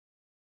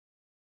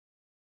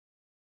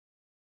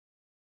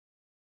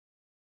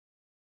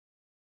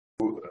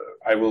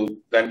I will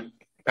then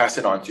pass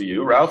it on to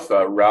you, Ralph.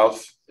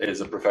 Ralph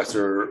is a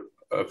professor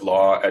of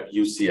law at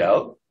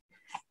UCL,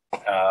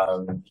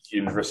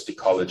 University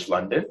College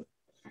London.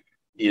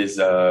 He is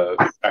an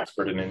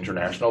expert in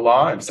international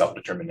law and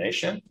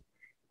self-determination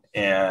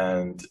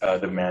and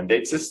the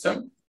mandate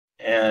system.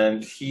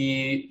 And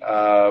he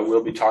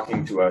will be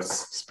talking to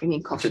us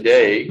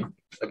today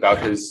about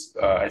his,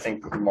 I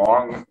think,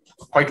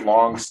 quite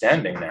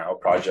long-standing now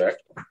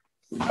project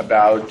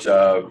about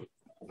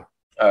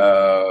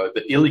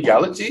the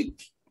illegality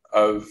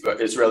of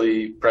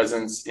Israeli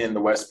presence in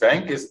the West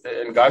Bank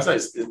in Gaza.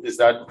 Is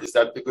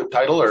that the good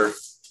title, or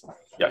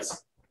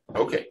yes?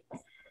 Okay.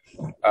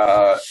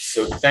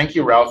 So thank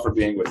you, Ralph, for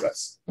being with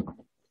us.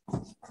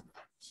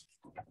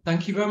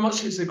 Thank you very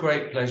much. It's a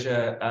great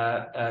pleasure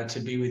to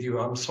be with you.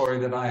 I'm sorry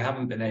that I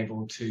haven't been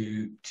able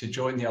to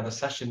join the other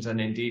sessions,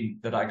 and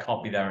indeed that I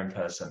can't be there in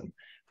person.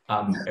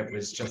 It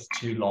was just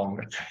too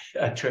long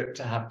a trip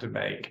to have to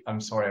make.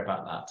 I'm sorry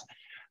about that.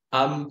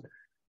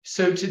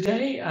 So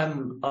today,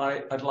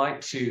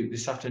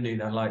 this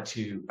afternoon, I'd like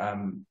to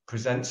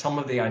present some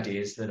of the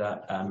ideas that,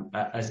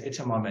 as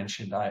Itamar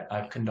mentioned,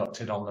 I've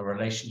conducted on the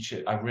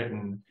relationship. I've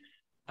written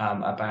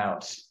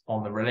about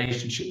on the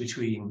relationship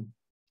between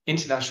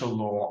international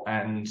law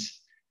and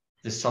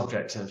the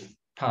subject of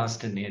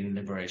Palestinian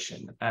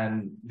liberation.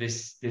 And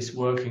this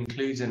work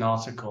includes an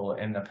article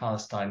in the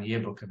Palestine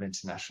Yearbook of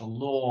International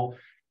Law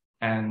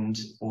and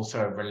also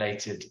a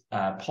related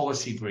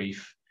policy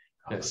brief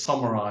that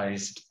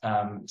summarized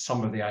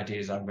some of the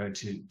ideas I'm going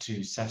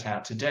to set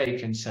out today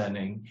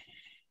concerning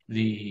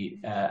the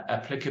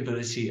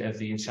applicability of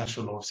the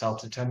international law of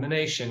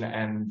self-determination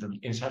and the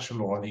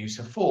international law on the use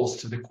of force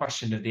to the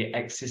question of the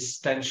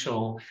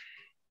existential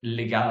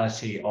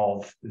legality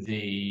of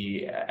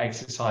the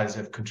exercise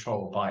of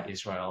control by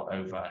Israel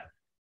over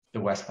the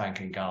West Bank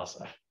and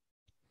Gaza.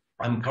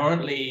 I'm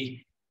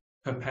currently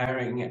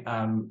preparing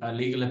a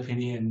legal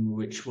opinion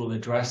which will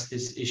address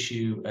this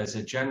issue as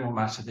a general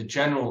matter, the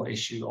general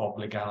issue of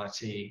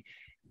legality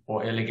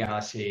or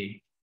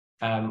illegality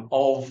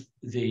of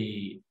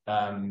the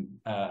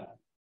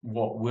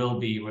what will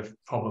be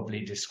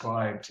probably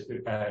described,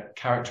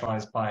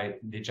 characterized by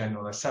the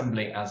General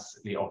Assembly as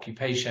the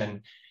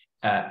occupation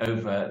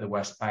over the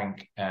West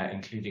Bank,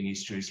 including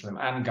East Jerusalem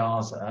and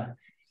Gaza,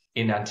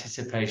 in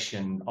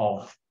anticipation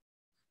of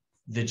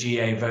the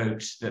GA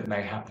vote that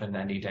may happen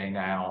any day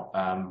now,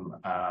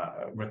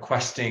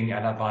 requesting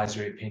an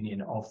advisory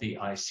opinion of the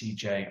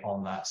ICJ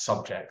on that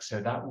subject.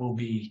 So that will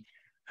be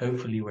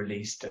hopefully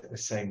released at the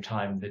same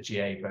time the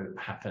GA vote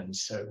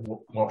happens. So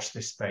watch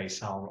this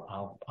space.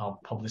 I'll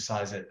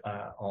publicize it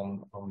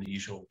on the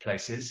usual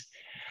places.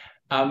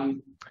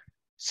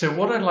 So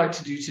what I'd like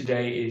to do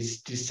today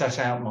is to set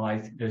out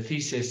the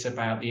thesis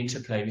about the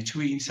interplay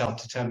between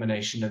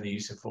self-determination and the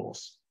use of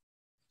force.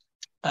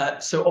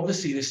 So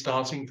obviously the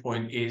starting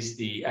point is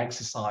the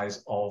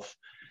exercise of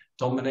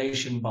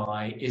domination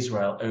by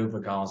Israel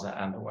over Gaza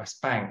and the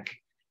West Bank.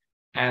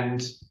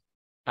 And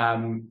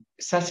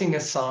setting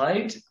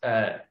aside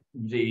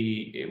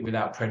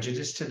without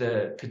prejudice to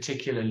the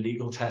particular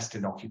legal test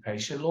in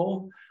occupation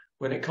law,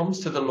 when it comes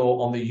to the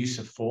law on the use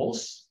of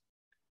force,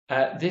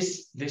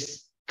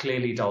 this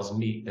clearly does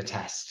meet the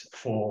test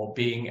for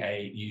being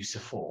a use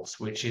of force,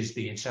 which is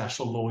the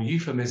international law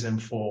euphemism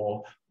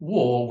for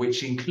war,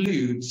 which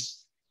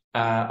includes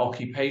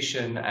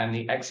occupation and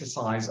the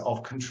exercise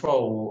of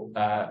control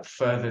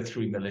further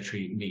through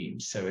military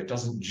means. So it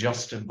doesn't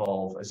just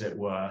involve, as it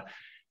were,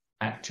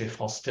 active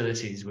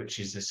hostilities, which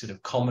is a sort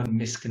of common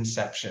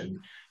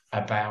misconception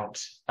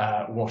about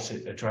what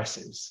it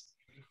addresses.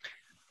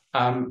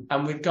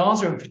 And with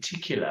Gaza in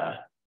particular,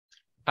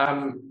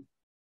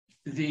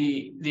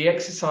 the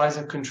exercise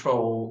of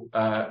control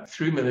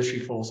through military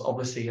force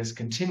obviously has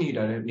continued.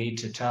 I don't need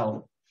to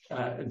tell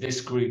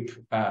this group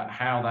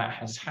how that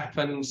has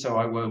happened, so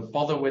I won't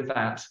bother with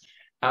that.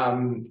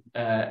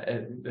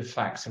 The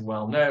facts are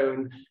well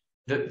known.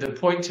 The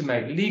point to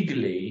make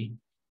legally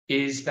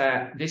is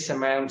that this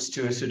amounts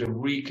to a sort of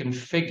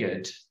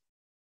reconfigured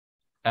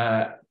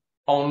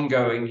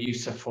ongoing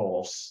use of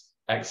force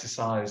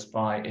exercised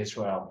by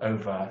Israel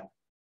over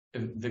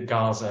the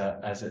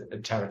Gaza as a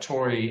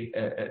territory,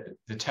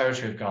 the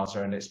territory of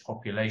Gaza and its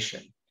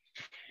population,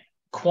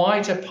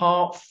 quite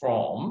apart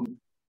from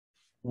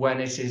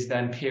when it is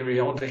then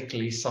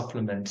periodically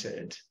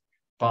supplemented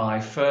by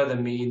further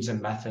means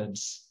and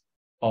methods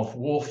of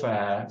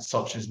warfare,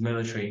 such as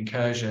military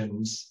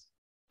incursions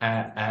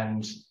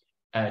and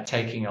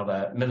taking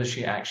other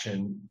military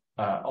action,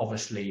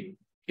 obviously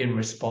in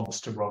response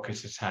to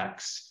rocket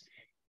attacks,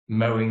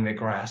 mowing the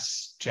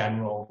grass,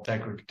 general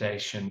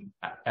degradation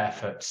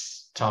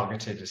efforts,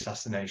 targeted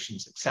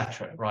assassinations,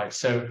 etc. Right?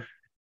 So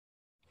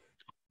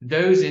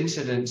those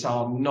incidents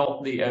are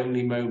not the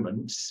only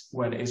moments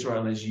when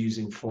Israel is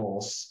using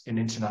force in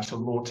international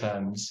law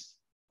terms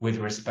with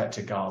respect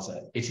to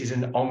Gaza. It is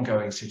an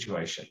ongoing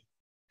situation,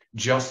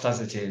 just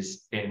as it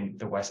is in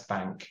the West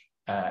Bank,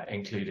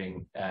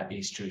 including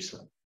East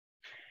Jerusalem.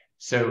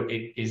 So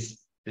it is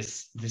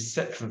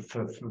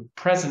for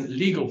present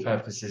legal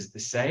purposes the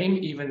same,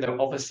 even though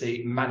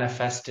obviously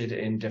manifested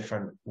in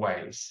different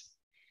ways.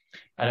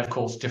 And of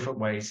course, different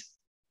ways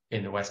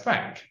in the West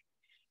Bank,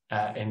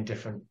 in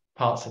different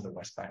parts of the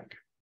West Bank.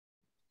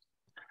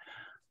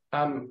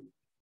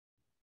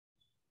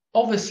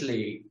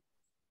 Obviously,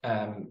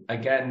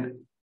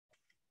 again,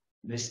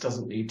 this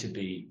doesn't need to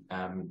be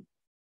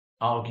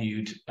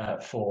argued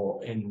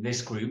for in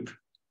this group.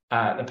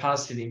 The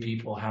Palestinian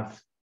people have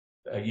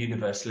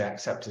universally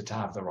accepted to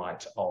have the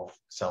right of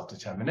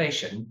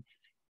self-determination.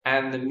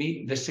 And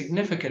the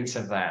significance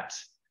of that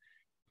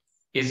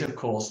is, of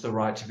course, the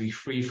right to be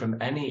free from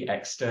any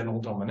external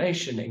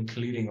domination,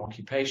 including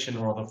occupation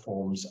or other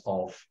forms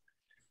of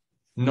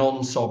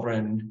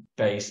non-sovereign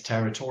based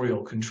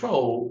territorial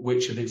control,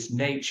 which of its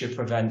nature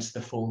prevents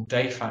the full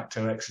de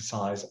facto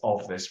exercise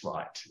of this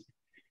right.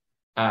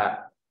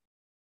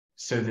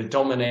 So the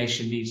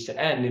domination needs to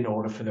end in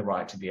order for the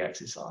right to be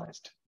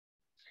exercised.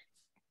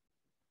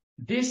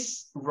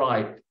 This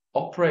right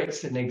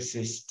operates and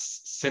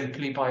exists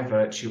simply by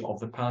virtue of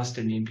the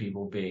Palestinian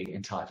people being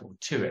entitled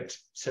to it.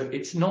 So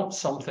it's not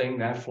something,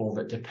 therefore,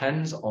 that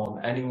depends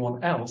on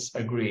anyone else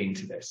agreeing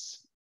to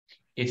this.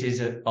 It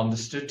is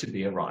understood to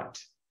be a right.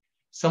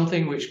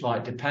 Something which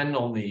might depend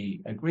on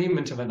the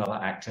agreement of another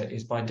actor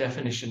is by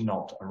definition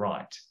not a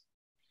right.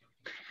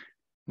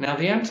 Now,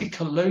 the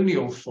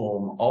anti-colonial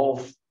form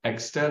of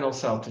external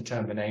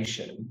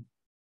self-determination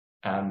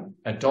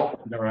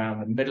adopted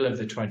around the middle of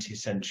the 20th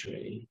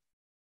century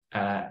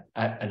and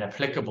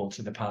applicable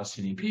to the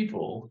Palestinian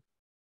people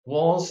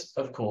was,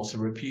 of course, a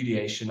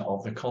repudiation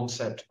of the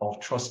concept of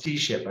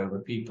trusteeship over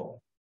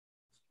people.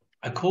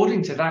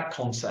 According to that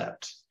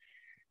concept,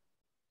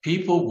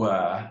 people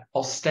were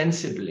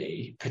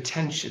ostensibly,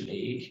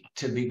 potentially,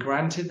 to be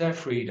granted their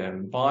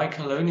freedom by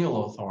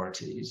colonial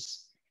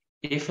authorities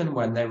if and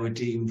when they were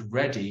deemed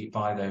ready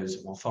by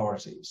those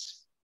authorities.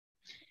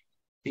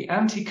 The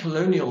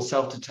anti-colonial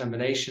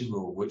self-determination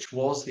rule, which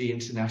was the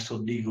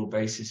international legal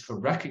basis for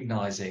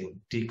recognizing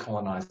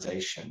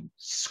decolonization,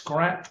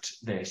 scrapped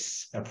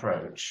this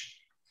approach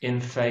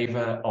in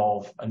favor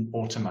of an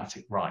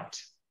automatic right.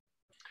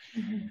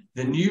 Mm-hmm.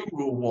 The new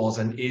rule was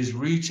and is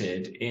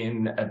rooted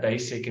in a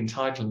basic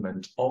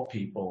entitlement of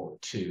people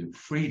to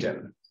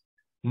freedom,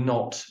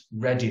 not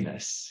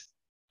readiness.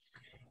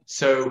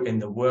 So, in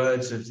the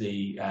words of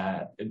the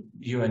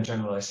UN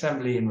General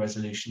Assembly in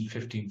Resolution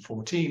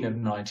 1514 of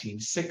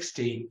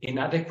 1960,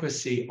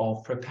 inadequacy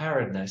of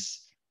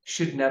preparedness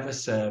should never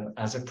serve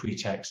as a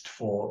pretext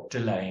for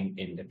delaying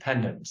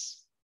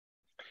independence.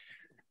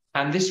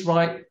 And this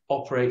right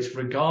operates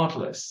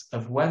regardless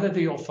of whether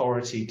the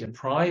authority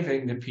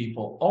depriving the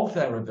people of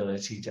their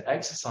ability to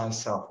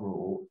exercise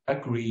self-rule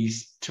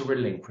agrees to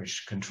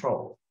relinquish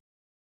control.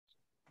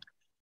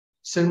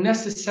 So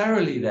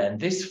necessarily then,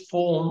 this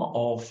form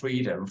of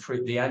freedom,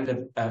 for the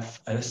end of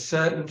a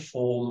certain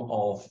form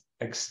of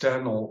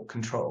external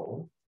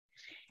control,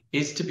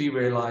 is to be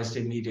realized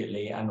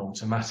immediately and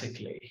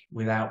automatically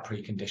without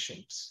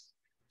preconditions,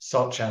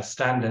 such as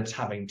standards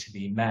having to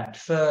be met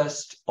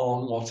first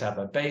on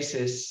whatever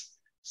basis.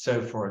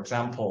 So, for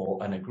example,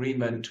 an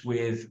agreement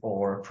with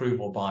or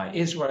approval by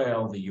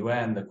Israel, the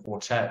UN, the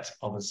Quartet,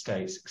 other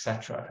states,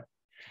 etc.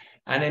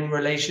 And in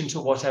relation to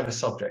whatever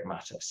subject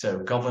matter, so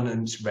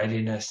governance,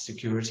 readiness,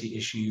 security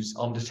issues,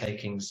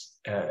 undertakings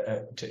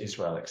to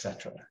Israel,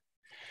 etc.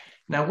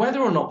 Now, whether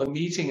or not the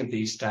meeting of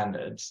these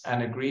standards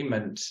and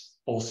agreement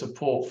or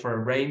support for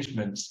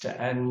arrangements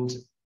to end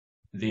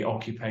the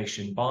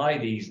occupation by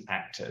these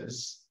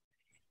actors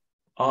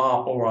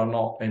are or are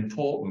not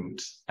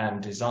important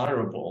and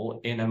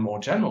desirable in a more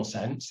general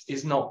sense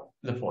is not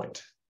the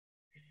point.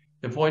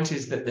 The point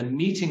is that the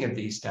meeting of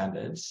these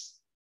standards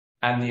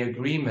and the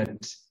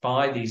agreement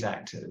by these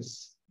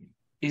actors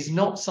is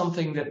not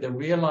something that the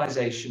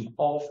realization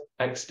of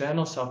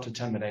external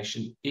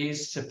self-determination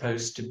is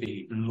supposed to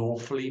be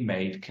lawfully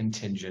made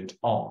contingent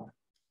on.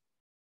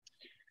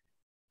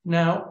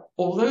 Now,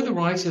 although the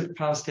right of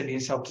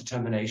Palestinian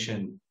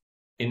self-determination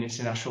in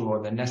international law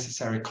and the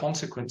necessary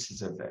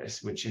consequences of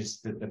this, which is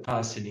that the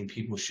Palestinian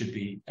people should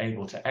be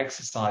able to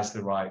exercise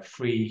the right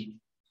free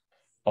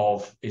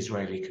of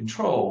Israeli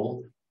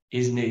control,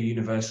 is near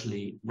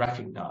universally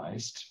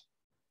recognized,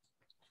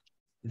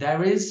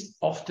 there is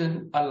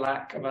often a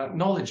lack of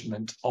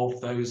acknowledgement of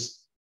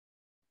those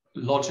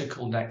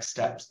logical next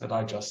steps that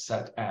I just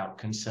set out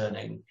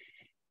concerning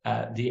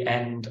the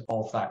end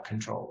of that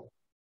control.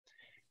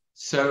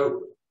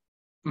 So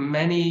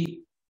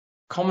many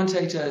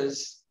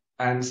commentators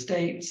and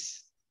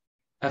states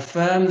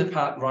affirm the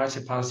right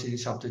of Palestinian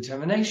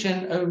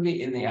self-determination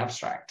only in the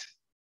abstract,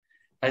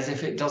 as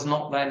if it does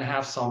not then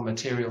have some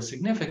material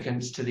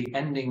significance to the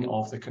ending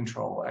of the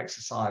control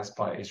exercised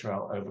by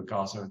Israel over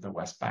Gaza and the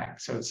West Bank.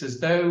 So it's as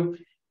though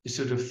the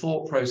sort of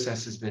thought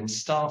process has been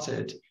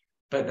started,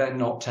 but then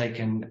not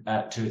taken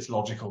to its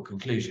logical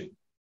conclusion.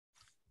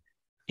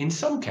 In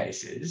some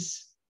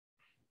cases,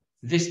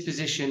 this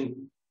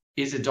position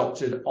is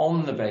adopted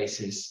on the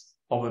basis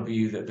of a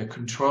view that the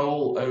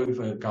control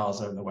over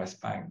Gaza and the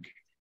West Bank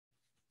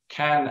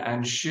can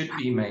and should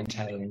be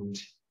maintained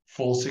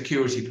for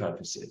security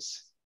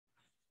purposes,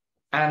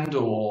 and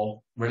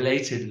or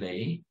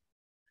relatedly,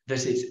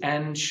 that its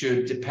end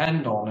should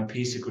depend on a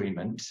peace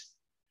agreement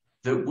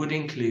that would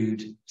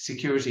include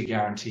security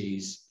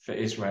guarantees for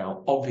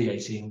Israel,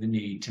 obviating the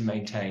need to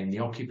maintain the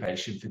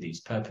occupation for these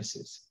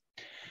purposes.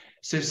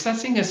 So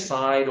setting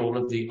aside all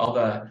of the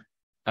other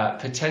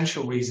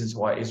potential reasons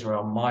why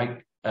Israel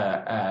might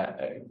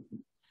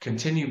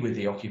continue with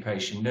the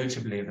occupation,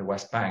 notably of the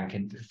West Bank,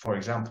 and for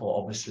example,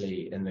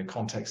 obviously in the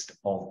context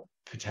of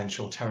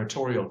potential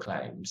territorial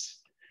claims,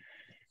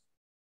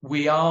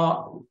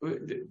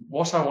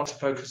 what I want to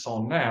focus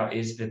on now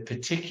is the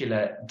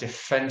particular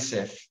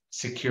defensive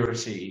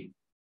security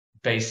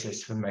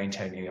basis for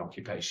maintaining the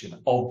occupation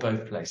of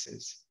both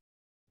places.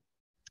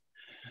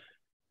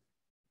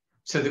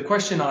 So the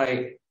question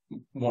I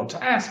want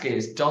to ask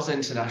is, does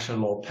international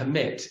law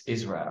permit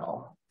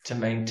Israel to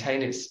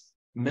maintain its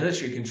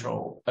military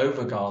control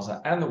over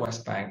Gaza and the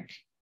West Bank,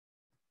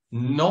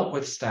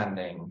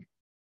 notwithstanding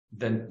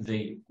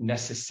the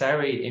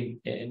necessary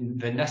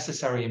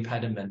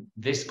impediment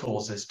this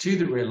causes to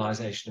the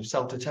realization of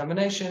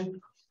self-determination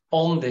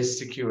on this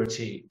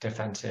security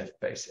defensive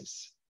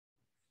basis?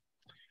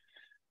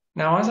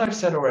 Now, as I've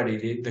said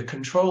already, the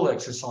control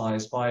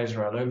exercised by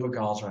Israel over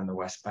Gaza and the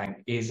West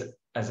Bank is,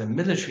 as a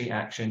military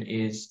action,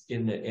 is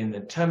in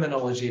the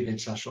terminology of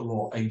international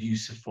law, a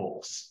use of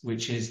force,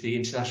 which is the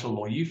international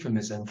law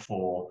euphemism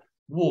for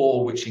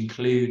war, which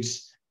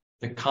includes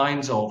the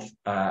kinds of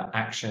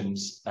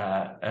actions,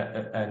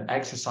 an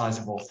exercise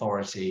of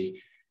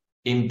authority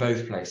in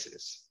both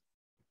places.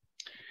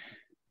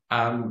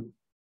 Now,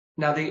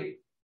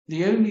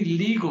 the only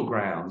legal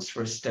grounds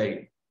for a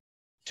state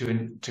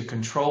to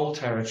control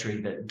territory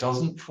that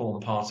doesn't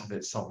form part of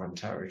its sovereign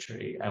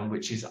territory, and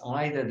which is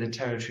either the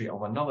territory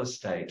of another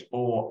state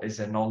or is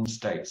a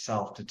non-state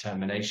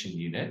self-determination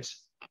unit.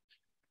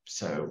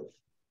 So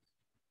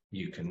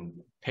you can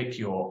pick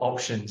your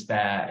options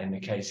there in the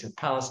case of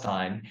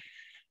Palestine.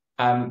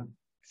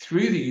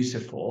 Through the use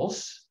of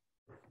force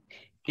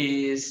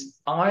is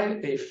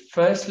if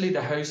firstly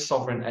the host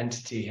sovereign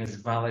entity has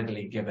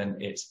validly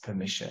given its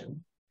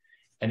permission.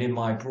 And in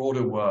my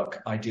broader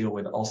work, I deal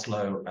with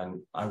Oslo,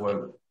 and I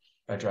won't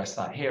address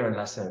that here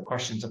unless there are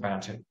questions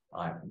about it.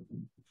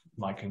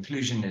 My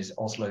conclusion is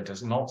Oslo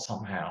does not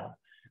somehow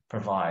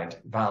provide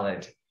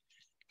valid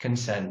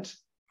consent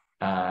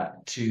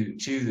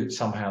to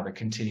somehow the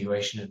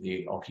continuation of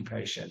the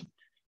occupation.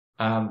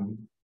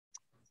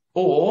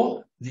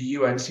 Or the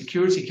UN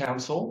Security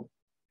Council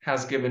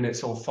has given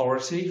its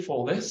authority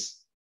for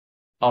this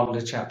under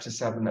Chapter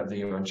 7 of the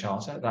UN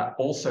Charter. That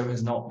also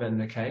has not been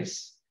the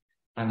case.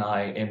 And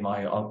in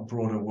my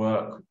broader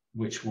work,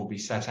 which will be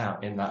set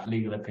out in that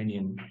legal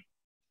opinion,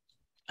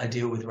 I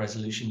deal with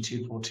Resolution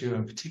 242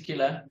 in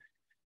particular.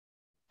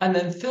 And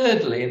then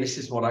thirdly, and this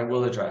is what I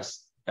will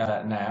address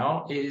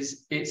now,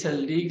 is it's a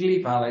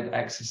legally valid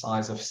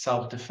exercise of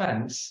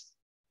self-defense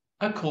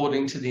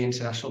according to the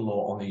international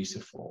law on the use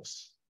of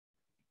force.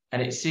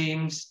 And it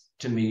seems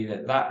to me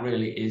that that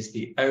really is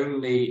the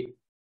only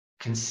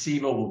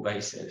conceivable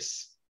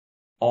basis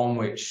on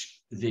which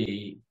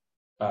the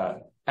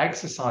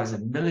exercise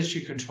of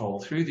military control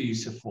through the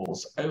use of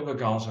force over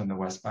Gaza and the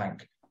West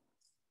Bank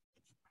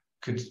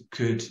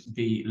could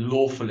be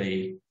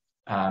lawfully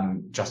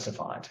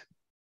justified.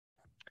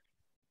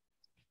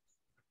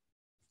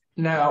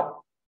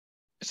 Now,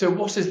 so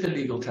what is the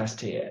legal test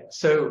here?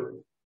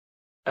 So,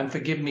 and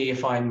forgive me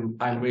if I'm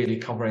really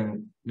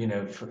covering,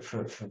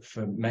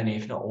 for many,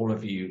 if not all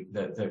of you,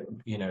 the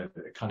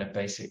kind of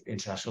basic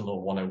international law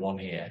 101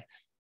 here.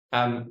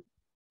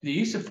 The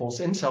use of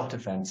force in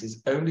self-defense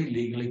is only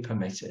legally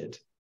permitted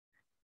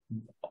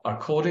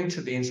according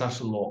to the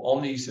international law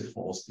on the use of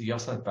force, the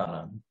Yos ad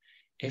Bellum,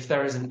 if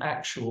there is an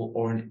actual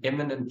or an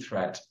imminent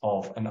threat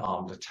of an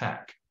armed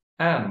attack,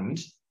 and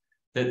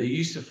that the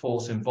use of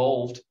force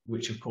involved,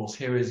 which of course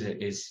here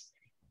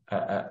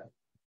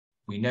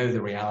we know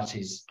the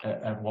realities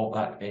of what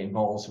that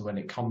involves when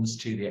it comes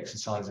to the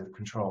exercise of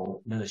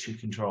control, military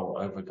control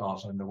over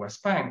Gaza and the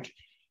West Bank,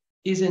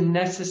 is a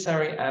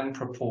necessary and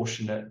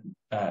proportionate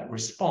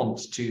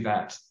response to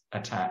that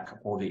attack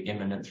or the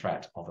imminent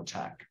threat of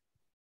attack.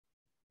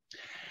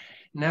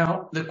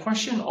 Now, the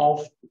question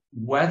of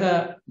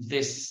whether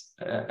this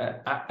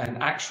an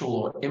actual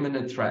or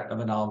imminent threat of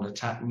an armed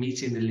attack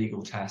meeting the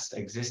legal test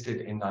existed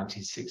in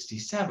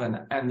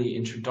 1967 and the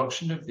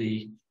introduction of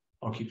the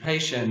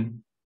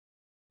occupation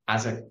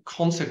as a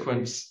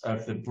consequence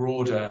of the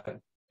broader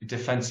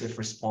defensive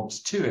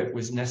response to it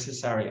was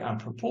necessary and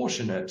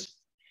proportionate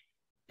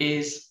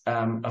is,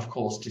 of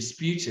course,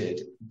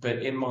 disputed.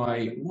 But in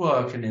my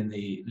work and in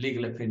the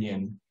legal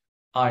opinion,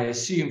 I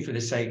assume for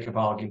the sake of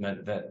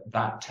argument that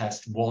that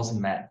test was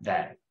met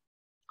then.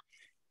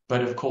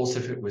 But of course,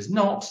 if it was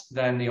not,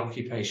 then the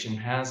occupation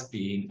has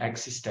been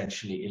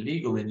existentially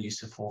illegal in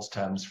use of force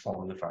terms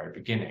from the very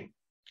beginning.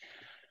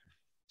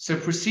 So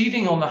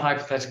proceeding on the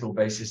hypothetical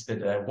basis that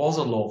there was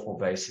a lawful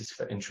basis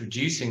for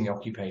introducing the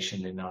occupation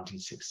in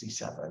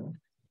 1967,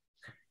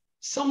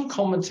 Some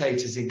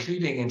commentators,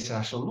 including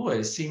international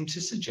lawyers, seem to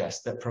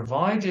suggest that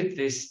provided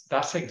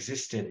that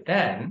existed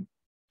then,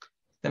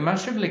 the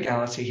matter of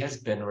legality has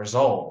been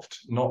resolved,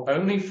 not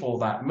only for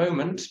that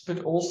moment,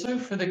 but also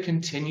for the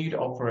continued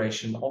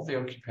operation of the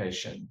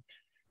occupation.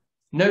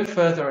 No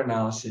further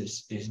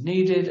analysis is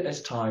needed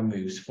as time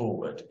moves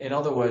forward. In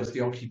other words,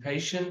 the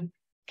occupation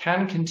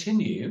can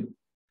continue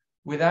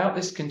without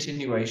this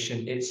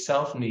continuation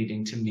itself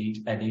needing to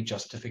meet any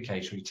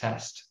justificatory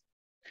test.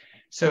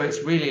 So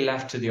it's really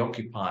left to the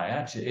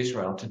occupier, to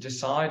Israel, to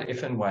decide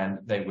if and when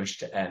they wish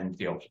to end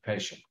the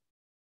occupation.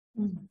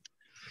 Mm-hmm.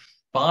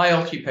 By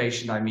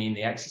occupation, I mean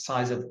the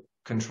exercise of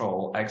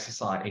control,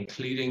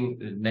 including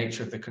the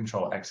nature of the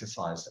control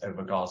exercised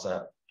over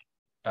Gaza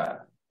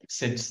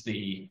since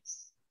the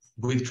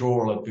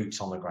withdrawal of boots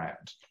on the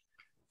ground.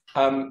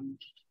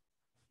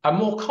 A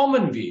more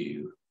common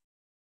view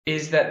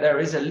is that there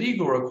is a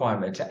legal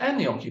requirement to end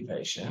the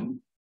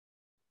occupation,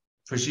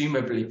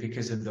 presumably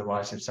because of the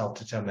right of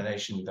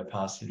self-determination of the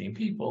Palestinian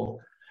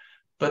people,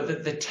 but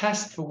that the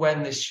test for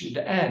when this should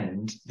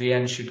end, the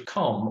end should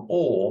come,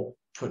 or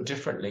put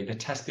differently, the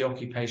test the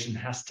occupation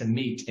has to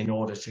meet in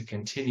order to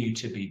continue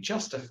to be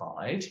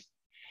justified,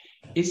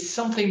 is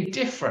something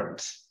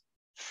different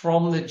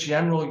from the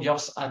general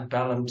jus ad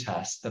bellum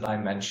test that I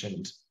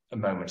mentioned a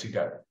moment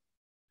ago.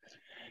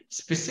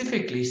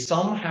 Specifically,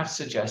 some have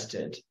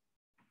suggested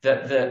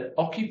that the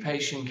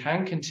occupation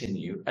can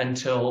continue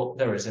until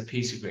there is a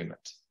peace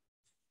agreement.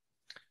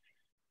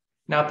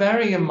 Now,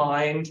 bearing in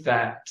mind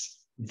that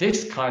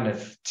this kind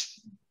of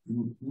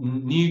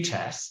new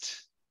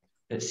test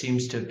that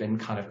seems to have been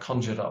kind of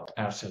conjured up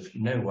out of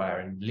nowhere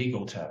in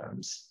legal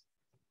terms,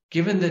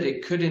 given that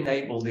it could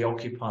enable the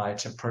occupier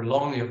to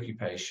prolong the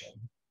occupation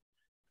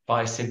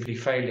by simply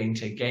failing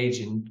to engage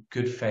in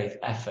good faith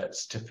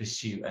efforts to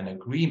pursue an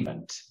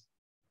agreement,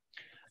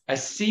 a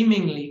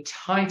seemingly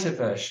tighter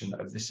version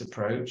of this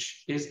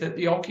approach is that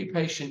the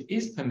occupation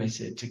is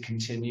permitted to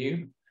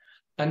continue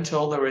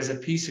until there is a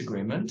peace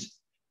agreement,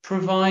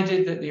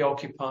 provided that the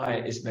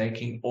occupier is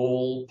making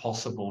all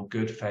possible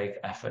good faith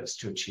efforts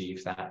to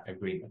achieve that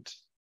agreement.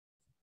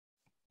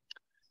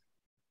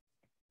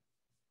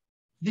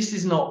 This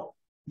is not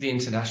the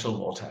international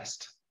law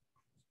test.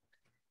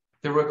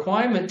 The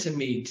requirement to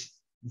meet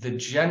the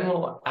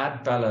general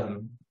ad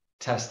bellum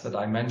test that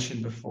I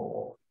mentioned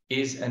before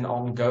is an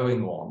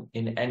ongoing one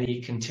in any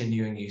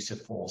continuing use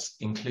of force,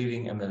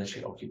 including a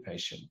military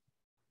occupation.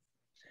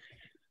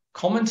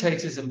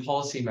 Commentators and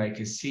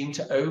policymakers seem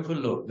to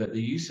overlook that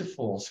the use of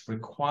force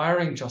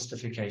requiring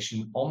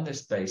justification on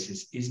this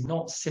basis is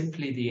not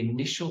simply the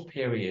initial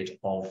period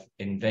of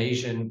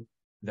invasion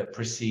that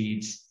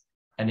precedes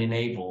and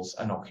enables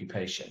an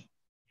occupation.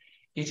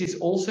 It is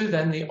also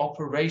then the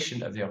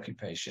operation of the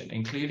occupation,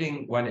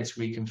 including when it's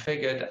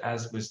reconfigured,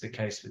 as was the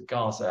case with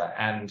Gaza,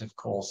 and of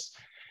course,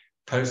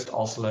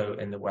 post-Oslo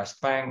in the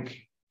West Bank,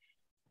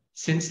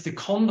 since the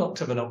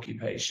conduct of an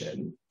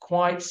occupation,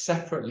 quite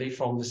separately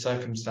from the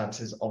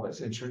circumstances of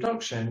its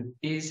introduction,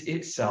 is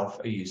itself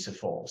a use of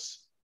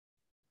force.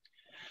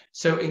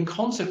 So in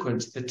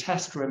consequence, the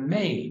test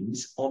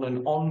remains on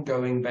an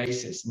ongoing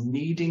basis,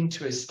 needing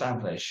to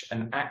establish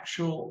an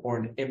actual or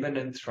an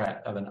imminent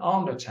threat of an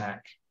armed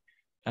attack,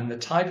 and the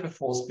type of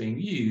force being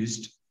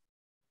used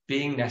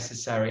being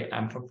necessary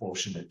and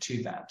proportionate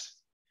to that.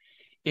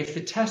 If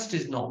the test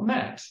is not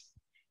met,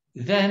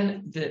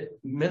 then the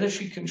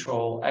military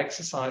control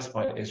exercised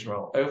by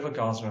Israel over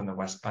Gaza and the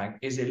West Bank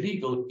is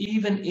illegal,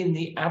 even in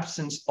the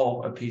absence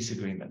of a peace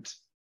agreement.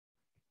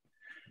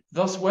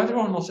 Thus, whether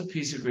or not a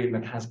peace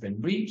agreement has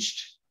been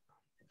reached,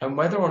 and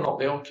whether or not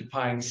the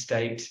occupying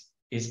state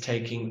is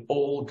taking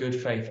all good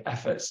faith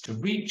efforts to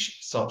reach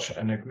such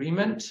an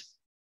agreement,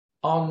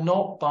 are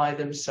not by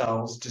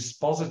themselves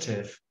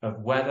dispositive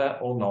of whether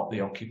or not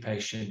the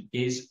occupation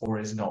is or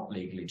is not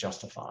legally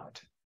justified.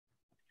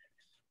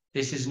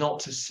 This is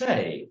not to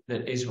say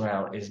that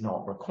Israel is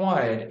not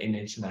required in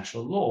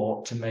international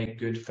law to make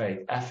good faith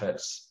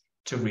efforts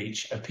to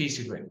reach a peace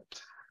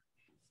agreement.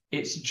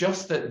 It's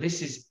just that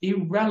this is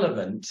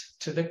irrelevant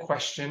to the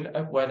question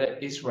of whether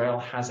Israel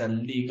has a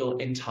legal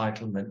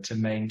entitlement to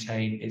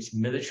maintain its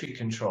military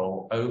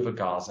control over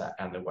Gaza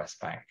and the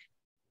West Bank.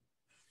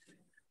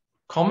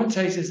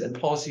 Commentators and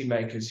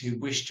policymakers who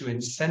wish to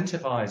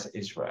incentivize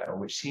Israel,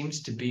 which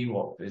seems to be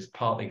what is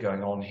partly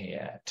going on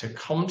here, to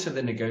come to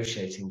the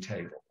negotiating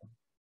table,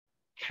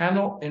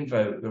 cannot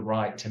invoke the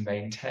right to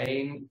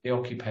maintain the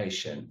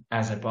occupation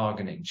as a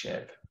bargaining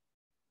chip,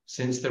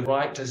 since the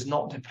right does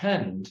not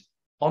depend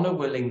on a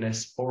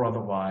willingness or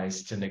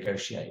otherwise to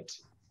negotiate,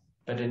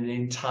 but an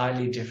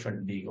entirely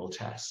different legal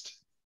test.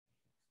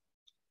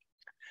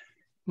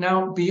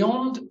 Now,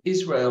 beyond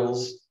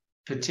Israel's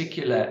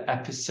particular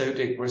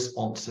episodic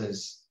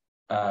responses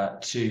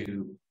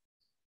to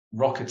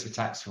rocket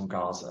attacks from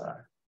Gaza,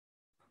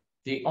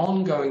 the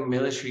ongoing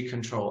military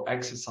control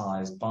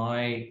exercised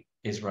by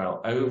Israel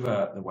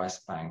over the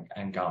West Bank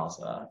and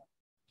Gaza,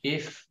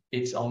 if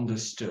it's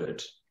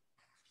understood,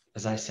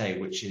 as I say,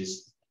 which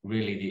is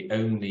really the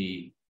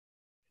only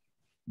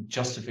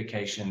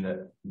justification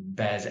that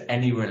bears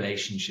any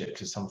relationship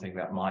to something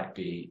that might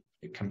be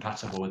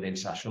compatible with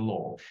international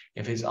law,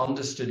 if it's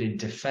understood in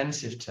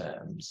defensive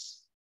terms,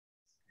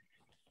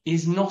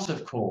 is not,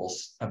 of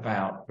course,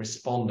 about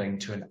responding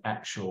to an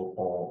actual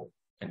or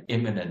an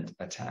imminent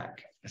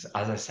attack, as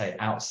I say,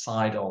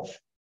 outside of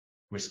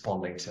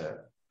responding to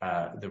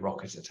the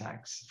rocket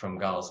attacks from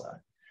Gaza.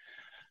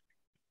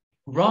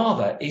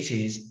 Rather, it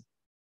is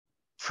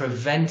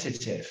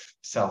preventative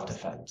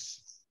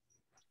self-defense,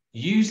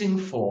 using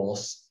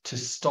force to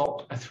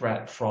stop a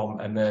threat from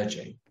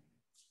emerging,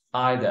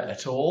 either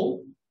at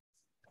all.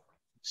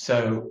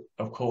 So,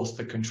 of course,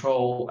 the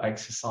control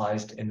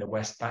exercised in the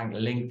West Bank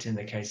linked in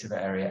the case of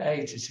Area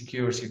A to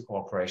security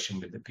cooperation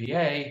with the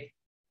PA,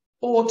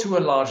 or to a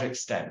large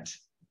extent,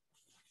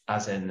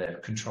 as in the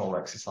control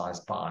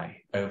exercised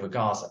over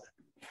Gaza.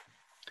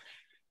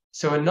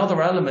 So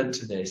another element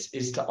to this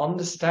is to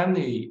understand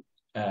the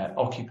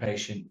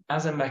occupation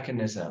as a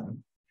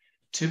mechanism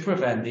to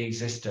prevent the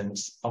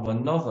existence of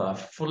another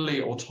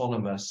fully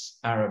autonomous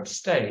Arab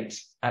state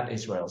at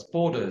Israel's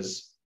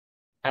borders,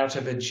 out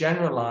of a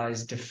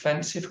generalized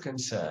defensive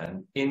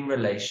concern in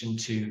relation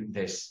to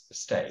this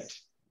state.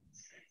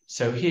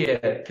 So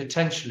here,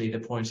 potentially the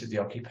point of the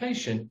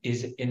occupation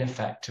is in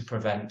effect to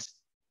prevent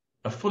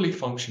a fully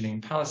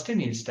functioning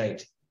Palestinian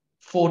state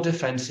for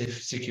defensive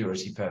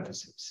security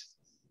purposes.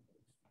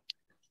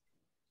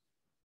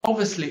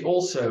 Obviously,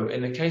 also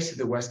in the case of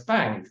the West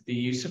Bank, the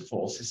use of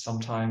force is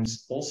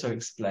sometimes also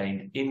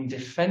explained in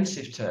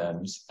defensive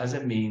terms as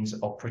a means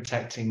of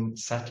protecting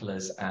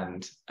settlers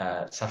and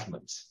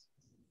settlements.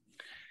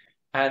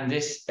 And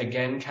this,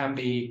 again, can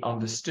be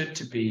understood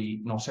to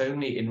be not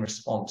only in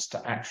response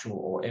to actual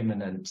or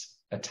imminent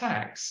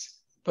attacks,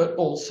 but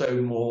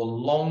also more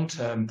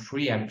long-term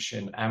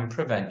preemption and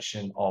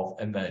prevention of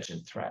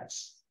emergent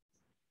threats.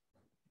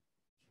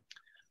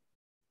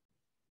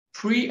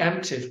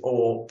 Preemptive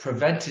or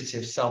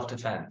preventative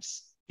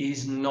self-defense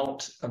is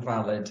not a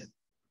valid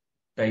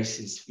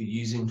basis for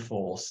using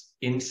force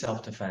in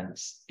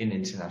self-defense in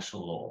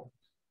international law.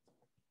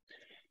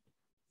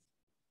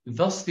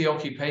 Thus, the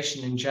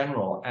occupation in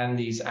general and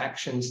these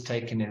actions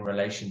taken in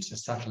relation to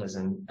settlers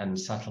and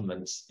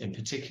settlements, in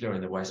particular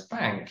in the West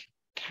Bank,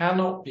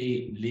 cannot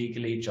be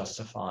legally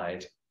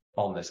justified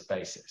on this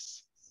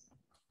basis.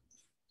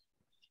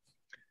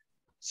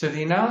 So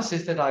the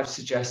analysis that I've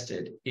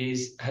suggested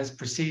has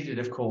proceeded,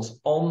 of course,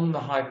 on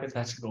the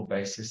hypothetical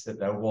basis that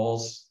there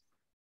was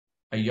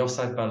a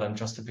Yosef Berlin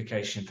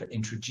justification for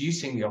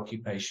introducing the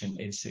occupation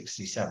in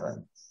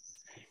 1967.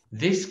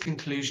 This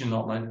conclusion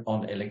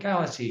on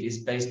illegality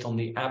is based on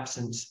the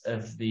absence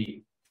of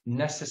the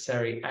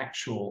necessary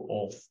actual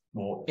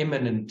or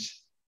imminent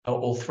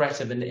or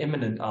threat of an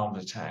imminent armed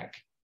attack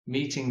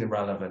meeting the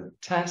relevant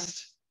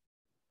test,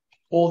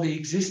 or the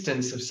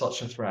existence of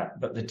such a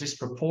threat, but the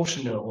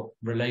disproportional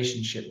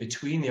relationship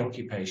between the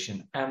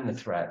occupation and the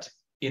threat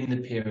in the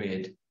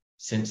period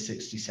since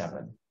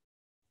 1967.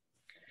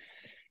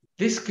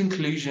 This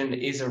conclusion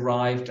is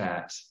arrived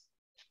at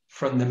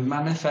from the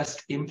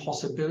manifest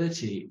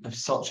impossibility of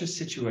such a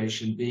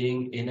situation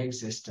being in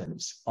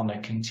existence on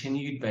a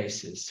continued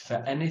basis for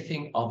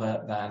anything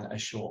other than a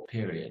short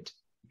period,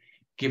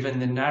 given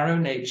the narrow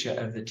nature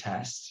of the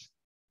test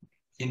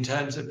in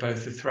terms of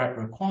both the threat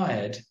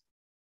required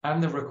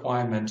and the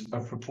requirement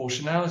of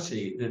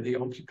proportionality that the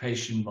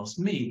occupation must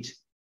meet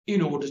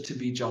in order to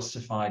be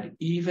justified,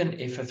 even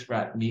if a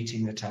threat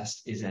meeting the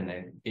test is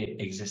in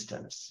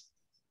existence.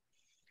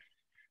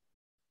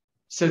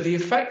 So the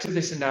effect of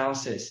this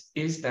analysis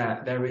is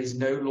that there is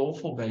no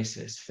lawful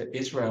basis for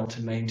Israel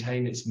to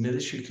maintain its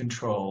military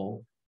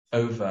control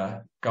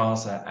over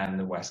Gaza and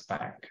the West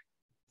Bank.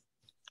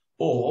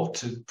 Or,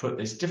 to put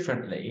this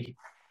differently,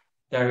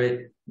 there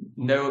is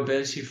no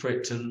ability for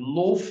it to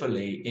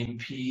lawfully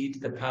impede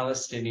the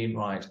Palestinian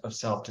right of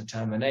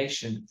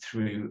self-determination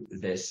through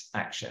this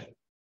action.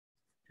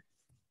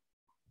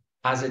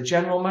 As a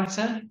general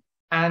matter,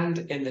 and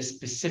in the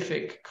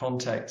specific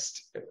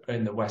context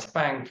in the West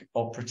Bank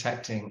of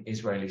protecting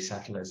Israeli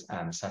settlers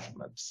and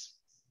settlements.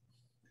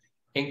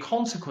 In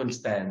consequence,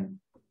 then,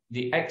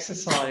 the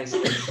exercise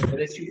of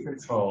military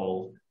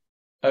control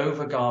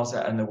over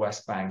Gaza and the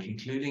West Bank,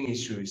 including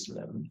East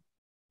Jerusalem,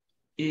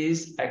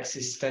 is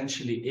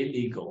existentially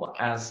illegal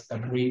as a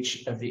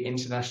breach of the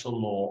international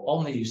law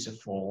on the use of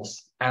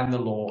force and the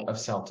law of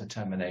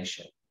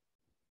self-determination.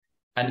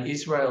 And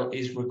Israel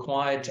is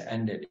required to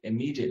end it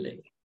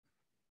immediately.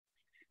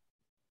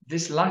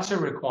 This latter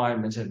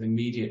requirement of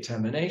immediate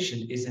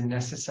termination is a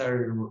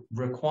necessary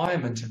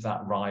requirement of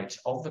that right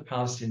of the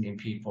Palestinian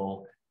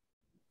people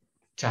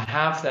to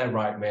have their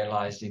right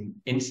realized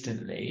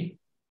instantly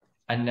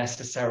and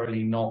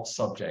necessarily not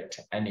subject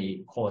to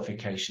any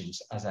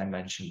qualifications, as I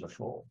mentioned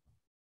before.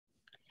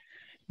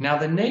 Now,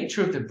 the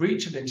nature of the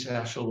breach of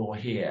international law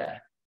here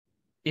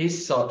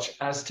is such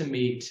as to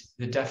meet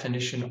the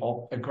definition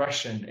of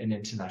aggression in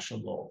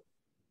international law.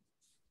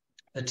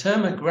 The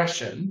term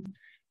aggression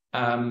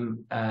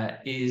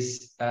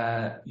is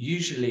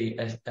usually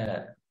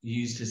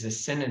used as a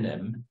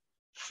synonym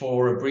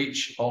for a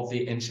breach of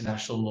the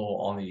international law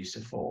on the use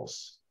of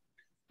force,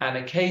 and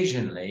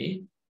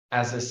occasionally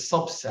as a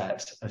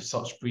subset of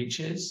such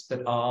breaches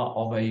that are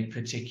of a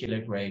particular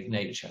grave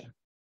nature.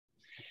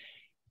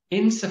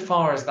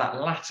 Insofar as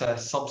that latter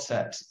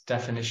subset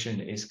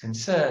definition is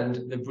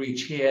concerned, the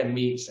breach here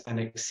meets and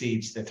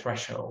exceeds the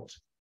threshold.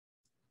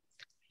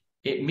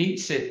 It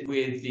meets it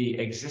with the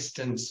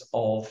existence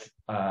of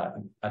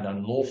an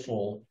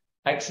unlawful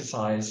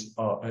exercise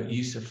or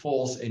use of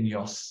force in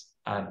jus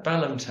ad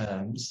bellum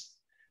terms,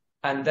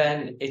 and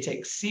then it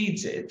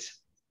exceeds it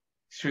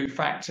through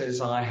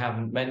factors I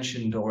haven't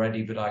mentioned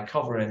already, but I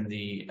cover in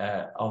the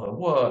other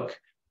work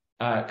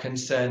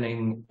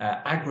concerning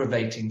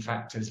aggravating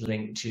factors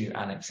linked to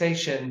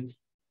annexation,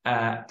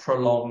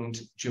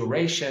 prolonged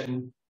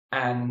duration,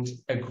 and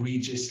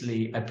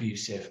egregiously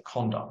abusive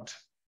conduct.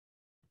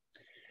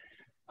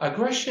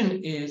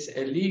 Aggression is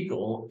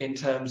illegal in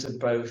terms of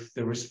both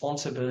the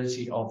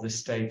responsibility of the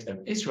State of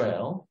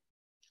Israel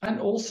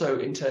and also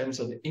in terms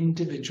of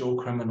individual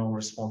criminal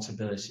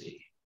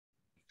responsibility.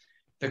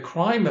 The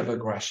crime of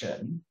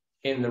aggression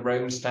in the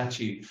Rome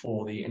Statute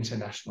for the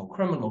International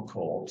Criminal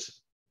Court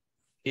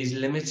is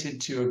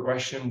limited to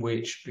aggression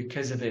which,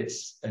 because of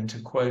its, and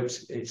to quote,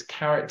 its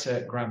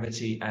character,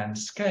 gravity, and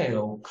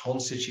scale,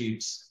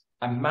 constitutes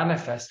a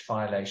manifest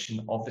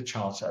violation of the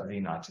Charter of the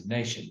United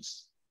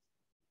Nations.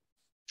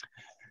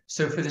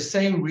 So for the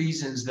same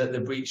reasons that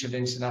the breach of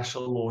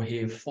international law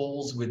here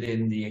falls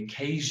within the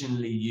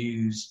occasionally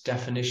used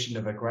definition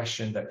of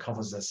aggression that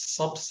covers a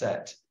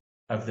subset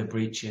of the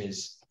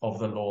breaches of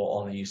the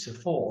law on the use of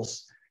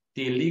force,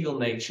 the illegal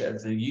nature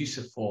of the use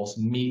of force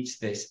meets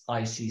this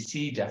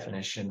ICC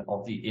definition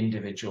of the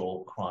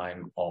individual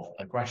crime of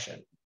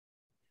aggression.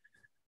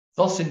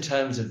 Thus, in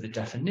terms of the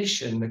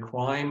definition, the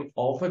crime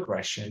of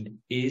aggression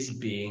is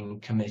being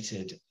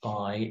committed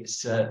by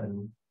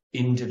certain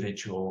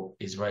individual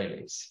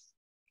Israelis.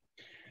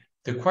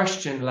 The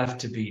question left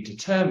to be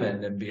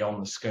determined and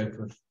beyond the scope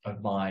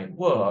of my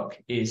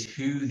work is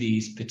who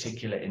these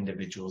particular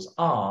individuals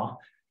are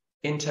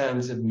in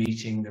terms of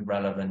meeting the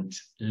relevant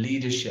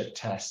leadership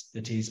test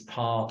that is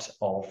part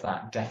of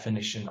that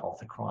definition of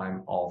the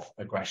crime of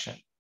aggression.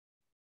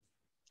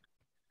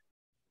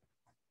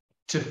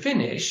 To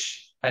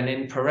finish, and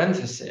in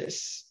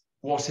parenthesis,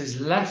 what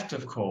is left,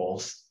 of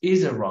course,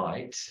 is a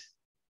right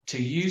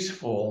to use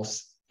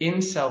force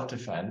in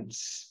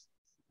self-defense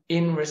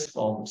in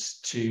response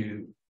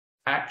to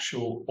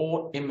actual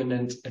or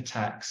imminent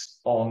attacks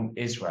on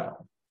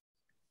Israel.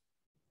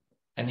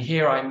 And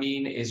here I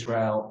mean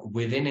Israel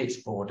within its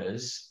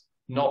borders,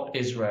 not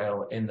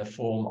Israel in the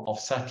form of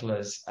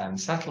settlers and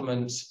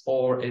settlements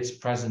or its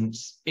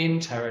presence in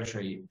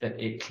territory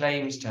that it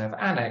claims to have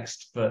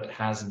annexed but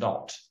has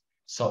not,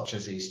 such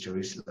as East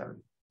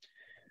Jerusalem.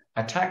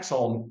 Attacks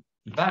on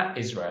that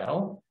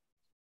Israel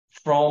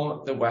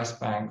from the West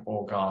Bank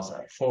or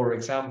Gaza, for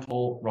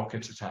example,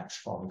 rocket attacks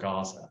from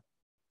Gaza.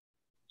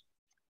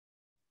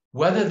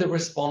 Whether the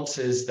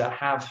responses that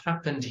have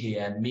happened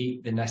here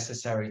meet the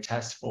necessary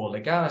test for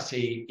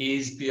legality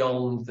is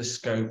beyond the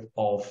scope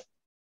of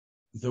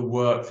the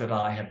work that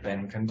I have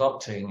been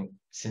conducting,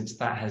 since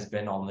that has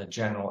been on the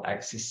general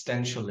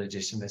existential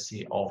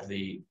legitimacy of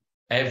the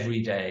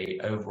everyday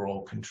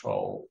overall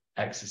control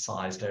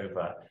exercised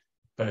over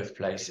both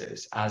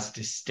places, as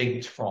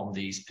distinct from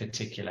these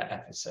particular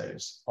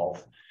episodes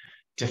of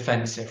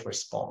defensive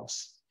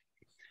response.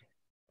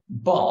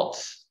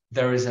 But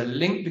there is a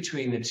link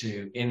between the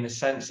two in the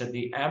sense that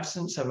the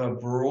absence of a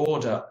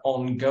broader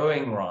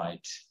ongoing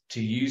right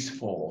to use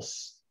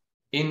force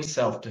in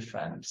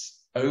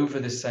self-defense over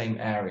the same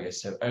area,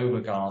 so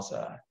over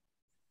Gaza,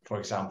 for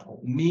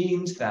example,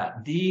 means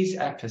that these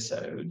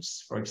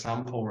episodes, for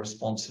example,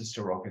 responses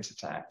to rocket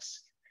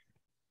attacks,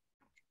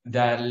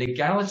 their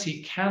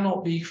legality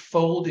cannot be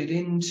folded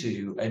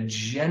into a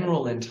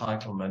general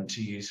entitlement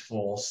to use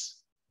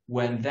force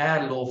when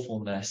their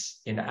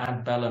lawfulness in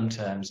ad bellum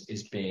terms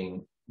is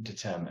being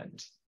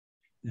determined.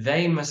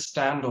 They must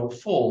stand or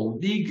fall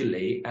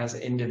legally as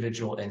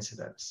individual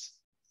incidents.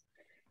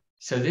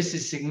 So this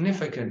is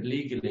significant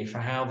legally for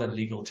how the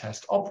legal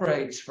test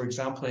operates, for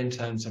example, in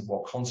terms of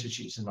what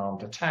constitutes an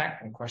armed attack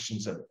and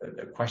questions of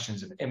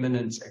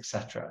imminence,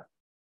 etc.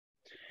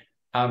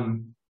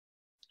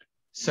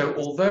 So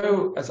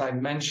although, as I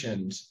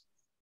mentioned,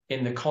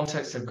 in the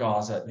context of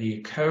Gaza, the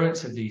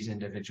occurrence of these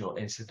individual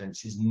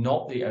incidents is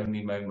not the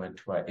only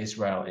moment where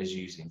Israel is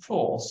using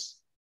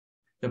force,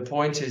 the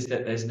point is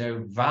that there's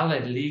no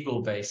valid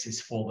legal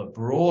basis for the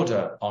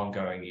broader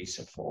ongoing use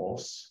of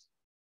force.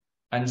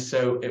 And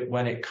so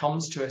when it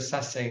comes to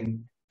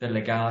assessing the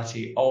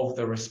legality of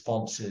the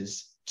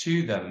responses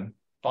to them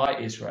by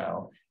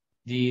Israel,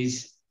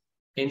 these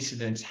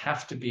incidents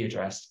have to be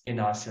addressed in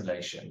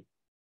isolation.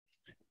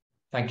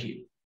 Thank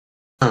you.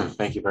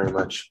 Thank you very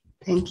much.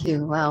 Thank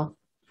you. Wow.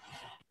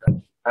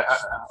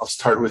 I'll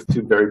start with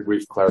two very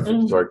brief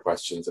clarificatory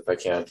questions, if I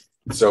can.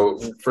 So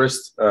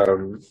first,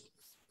 and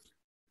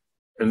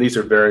these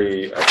are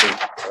very, I think,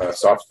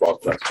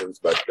 softball questions,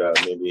 but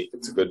maybe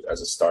it's good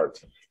as a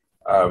start.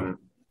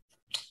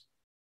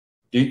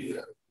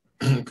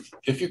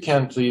 if you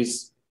can,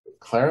 please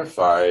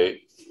clarify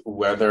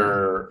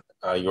whether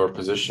your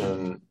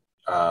position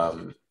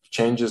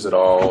changes at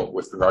all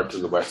with regard to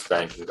the West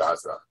Bank and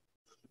Gaza,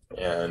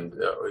 and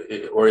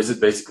or is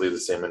it basically the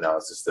same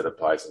analysis that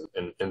applies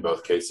in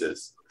both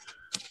cases?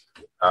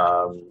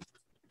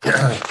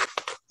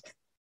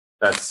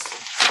 That's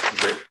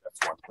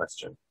one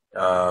question,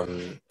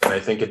 and I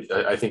think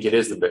it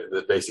is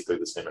basically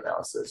the same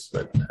analysis,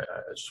 but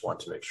I just want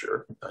to make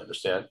sure I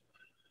understand.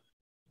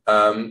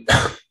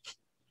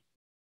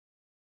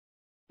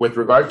 With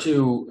regard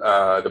to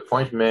the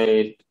point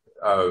made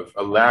of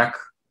a lack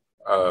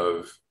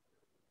of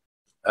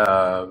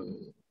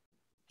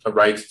a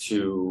right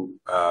to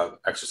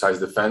exercise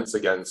defense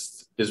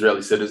against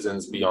Israeli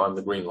citizens beyond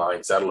the Green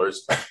Line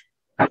settlers,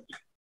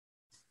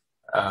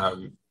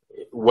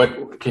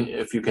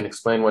 if you can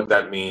explain what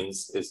that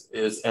means,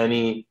 is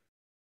any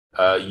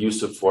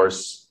use of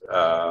force,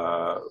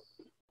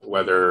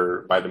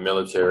 whether by the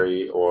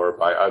military or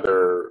by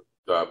other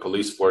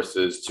police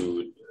forces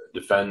to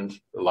defend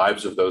the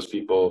lives of those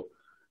people,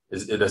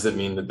 does it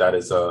mean that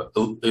is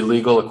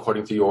illegal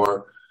according to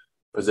your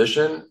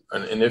position?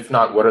 And if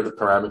not, what are the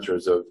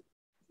parameters of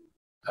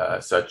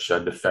such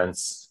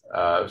defense,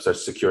 such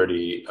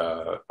security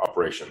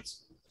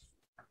operations?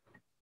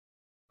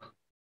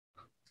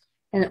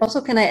 And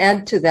also, can I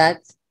add to that,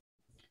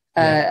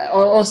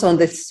 also on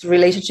this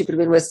relationship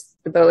between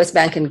the West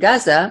Bank and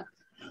Gaza,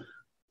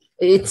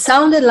 it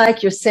sounded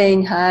like you're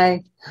saying,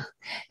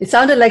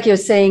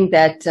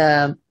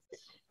 that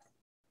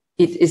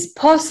it is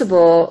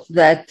possible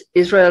that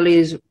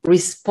Israelis'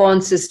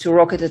 responses to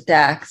rocket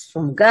attacks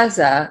from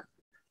Gaza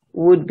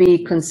would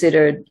be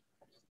considered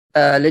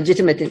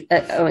legitimate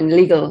and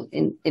legal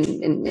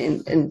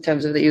in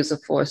terms of the use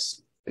of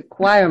force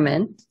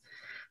requirement.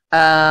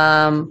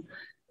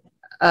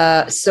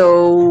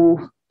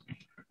 So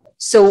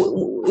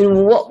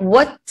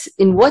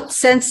in what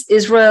sense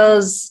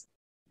Israel's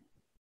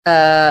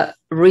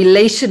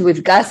relation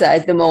with Gaza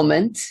at the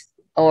moment,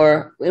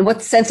 or in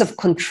what sense of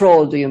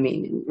control do you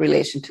mean in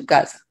relation to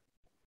Gaza?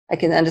 I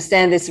can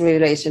understand this in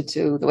relation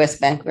to the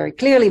West Bank very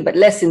clearly, but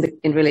less in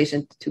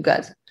relation to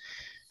Gaza.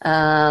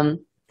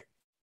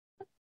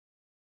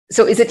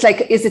 So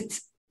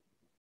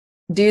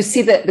do you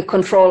see the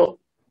control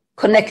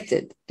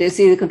connected? Do you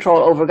see the control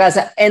over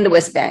Gaza and the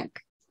West Bank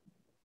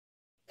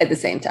at the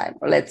same time?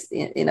 Or if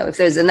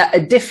there's a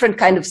different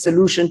kind of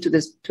solution to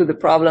the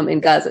problem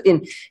in Gaza,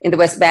 in the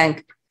West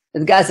Bank,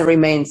 that Gaza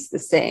remains the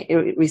same,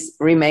 it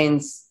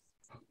remains,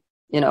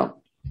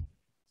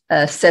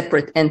 a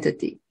separate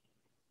entity.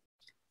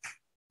 I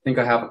think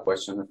I have a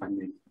question, if I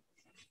may.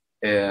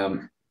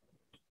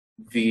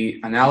 The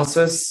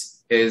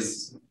analysis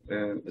is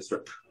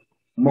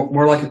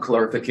more like a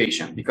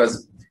clarification,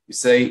 because you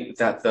say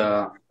that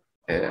the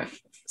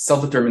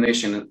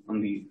self-determination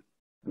in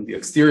the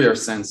exterior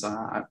sense,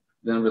 I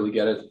didn't really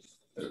get it,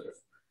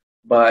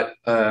 but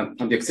on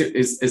the exterior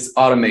is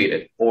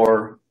automated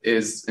or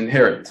is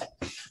inherent.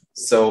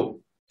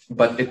 So,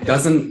 but it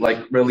doesn't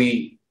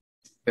really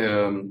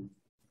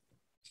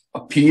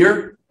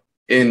appear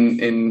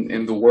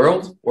in the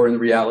world or in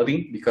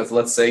reality, because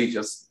let's say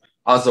just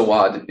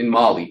Azawad in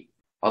Mali.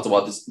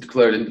 Azawad is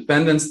declared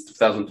independence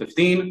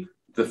 2015.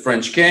 The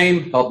French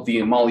came, helped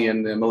the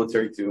Malian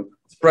military to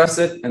suppress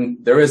it, and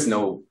there is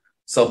no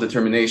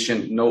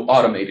self-determination, no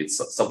automated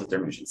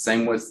self-determination.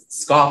 Same with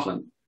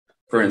Scotland,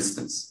 for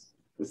instance,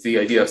 with the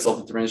idea of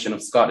self-determination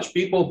of Scottish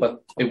people,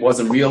 but it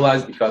wasn't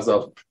realized because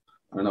of,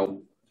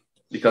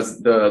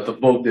 because the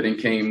vote didn't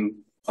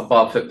came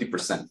above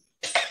 50%.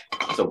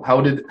 So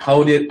how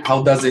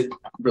does it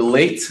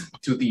relate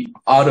to the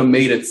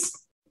automated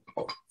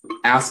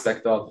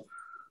aspect of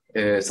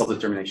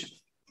self-determination?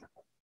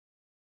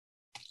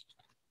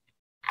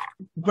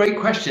 Great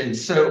question.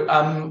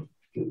 So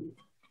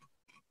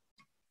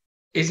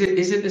is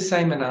it the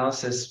same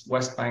analysis,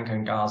 West Bank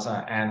and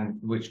Gaza, and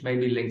which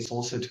maybe links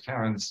also to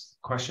Karen's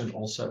question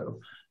also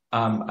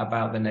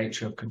about the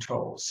nature of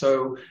control?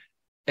 So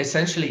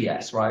essentially,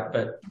 yes, right?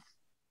 But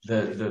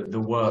the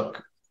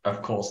work,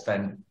 of course,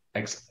 then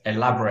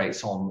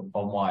elaborates on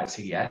why it's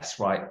a yes,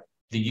 right?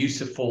 The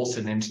use of force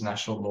in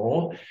international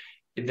law,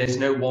 there's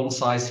no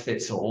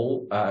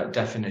one-size-fits-all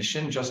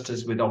definition, just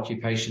as with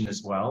occupation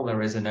as well.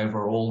 There is an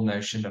overall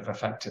notion of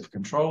effective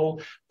control,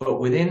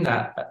 but within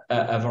that,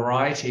 a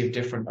variety of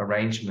different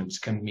arrangements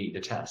can meet the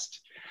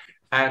test.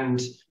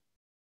 And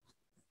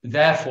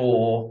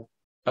therefore,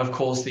 of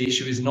course, the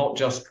issue is not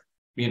just,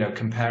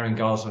 comparing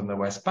Gaza and the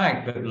West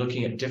Bank, but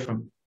looking at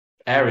different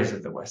areas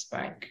of the West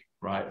Bank,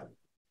 right?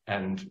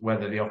 And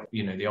whether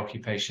the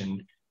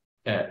occupation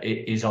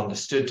is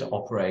understood to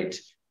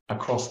operate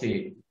across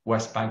the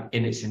West Bank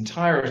in its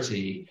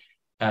entirety,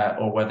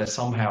 or whether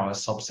somehow a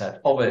subset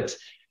of it,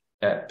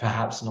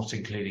 perhaps not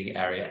including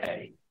Area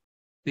A.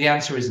 The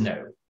answer is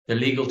no. The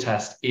legal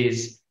test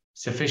is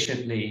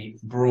sufficiently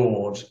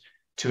broad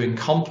to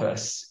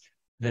encompass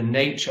the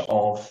nature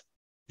of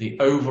the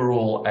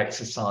overall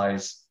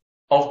exercise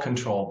of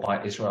control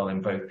by Israel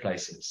in both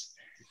places.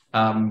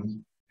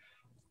 And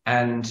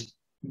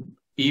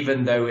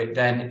even though it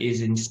then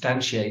is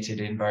instantiated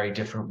in very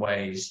different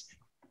ways.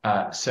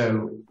 So,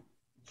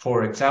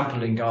 for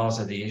example, in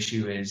Gaza, the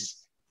issue is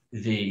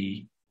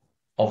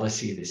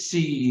obviously the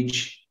siege,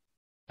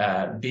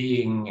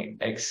 being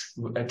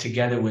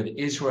together with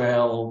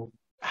Israel,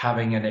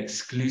 having an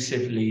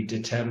exclusively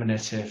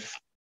determinative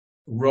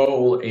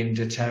role in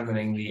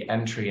determining the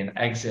entry and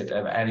exit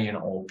of any and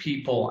all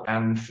people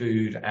and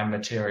food and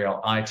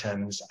material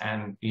items,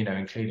 and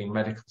including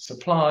medical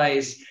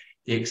supplies,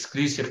 the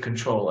exclusive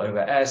control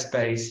over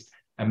airspace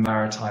and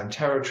maritime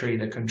territory,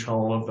 the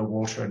control of the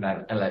water and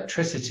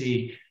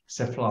electricity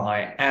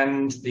supply,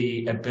 and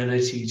the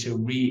ability to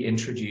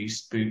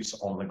reintroduce boots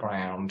on the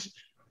ground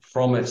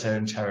from its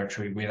own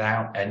territory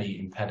without any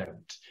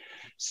impediment.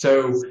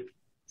 So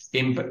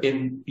in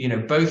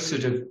both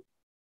sort of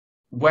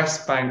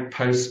West Bank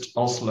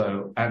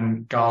post-Oslo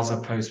and Gaza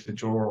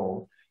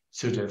post-withdrawal,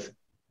 sort of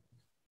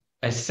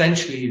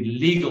essentially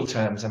legal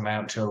terms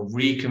amount to a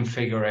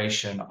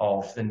reconfiguration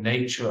of the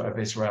nature of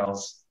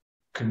Israel's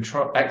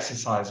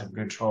exercise of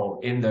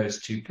control in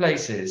those two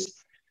places,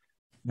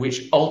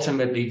 which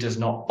ultimately does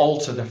not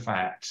alter the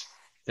fact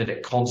that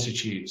it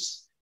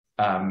constitutes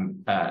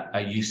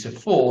a use of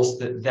force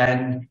that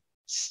then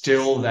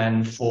still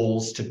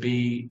falls to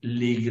be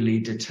legally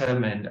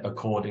determined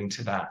according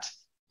to that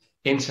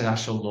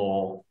international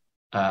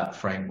law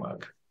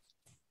framework.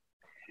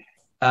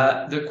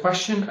 The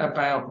question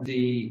about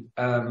the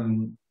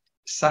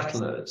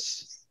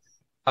settlers.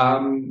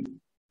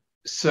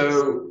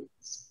 So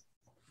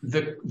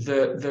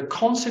the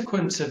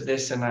consequence of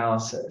this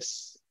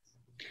analysis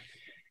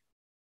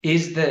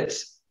is that,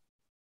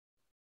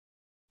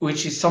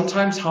 which is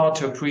sometimes hard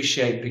to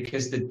appreciate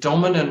because the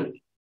dominant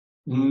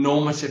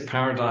normative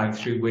paradigm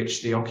through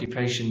which the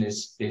occupation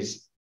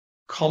is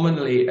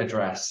commonly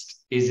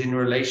addressed is in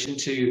relation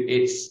to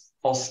its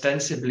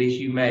ostensibly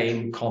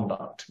humane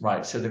conduct,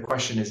 right? So the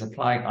question is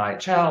applying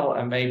IHL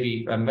and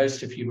maybe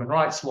most of human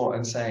rights law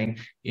and saying,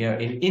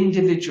 in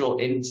individual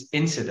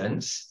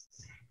incidents,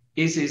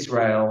 is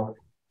Israel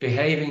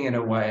behaving in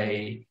a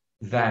way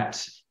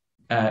that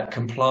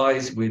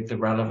complies with the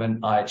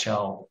relevant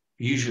IHL?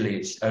 Usually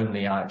it's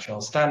only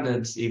IHL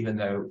standards, even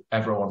though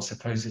everyone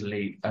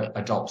supposedly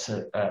adopts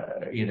a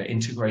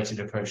integrated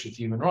approach with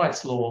human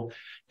rights law.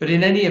 But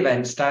in any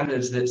event,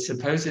 standards that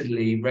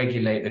supposedly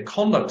regulate the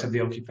conduct of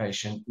the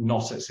occupation,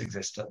 not its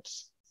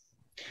existence.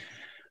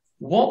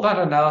 What that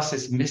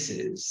analysis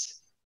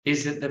misses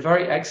is that the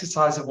very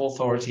exercise of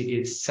authority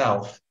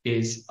itself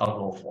is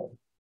unlawful.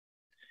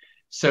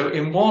 So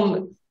in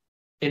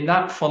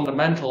that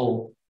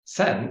fundamental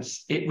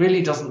sense, it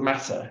really doesn't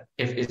matter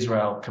if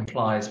Israel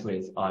complies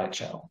with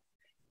IHL.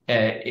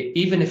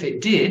 Even if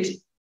it did,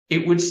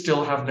 it would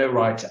still have no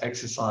right to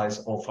exercise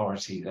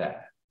authority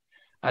there.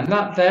 And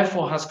that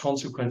therefore has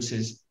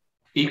consequences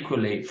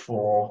equally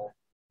for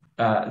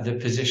the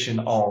position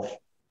of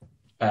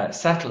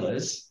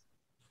settlers,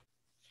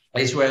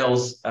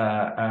 Israel's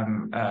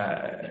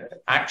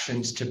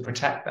actions to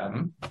protect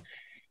them,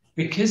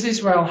 because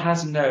Israel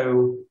has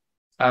no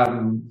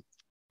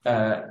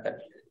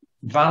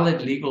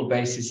valid legal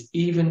basis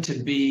even to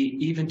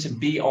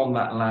be on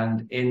that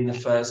land in the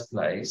first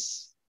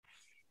place.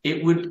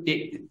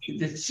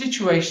 The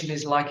situation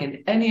is like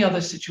in any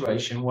other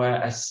situation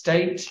where a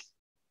state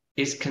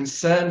is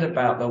concerned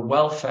about the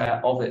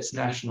welfare of its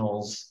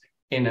nationals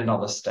in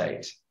another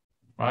state,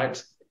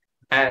 right?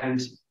 And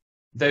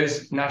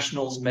those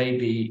nationals may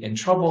be in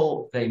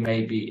trouble, they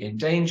may be in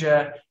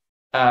danger,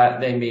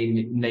 they may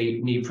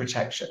need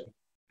protection.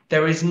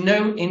 There is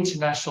no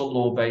international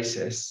law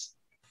basis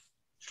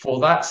for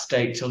that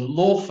state to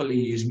lawfully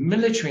use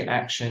military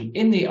action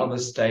in the other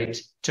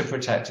state to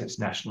protect its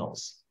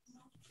nationals.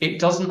 It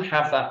doesn't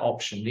have that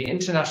option. The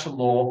international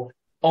law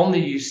on the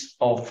use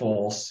of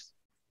force,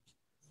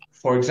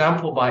 for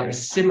example, by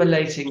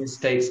assimilating the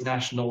state's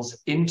nationals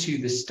into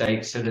the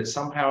state so that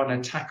somehow an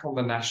attack on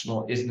the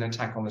national is an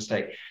attack on the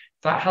state,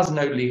 that has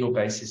no legal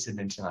basis in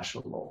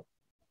international law.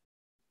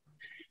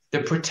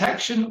 The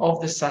protection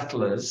of the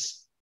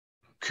settlers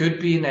could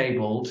be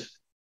enabled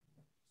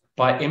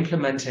by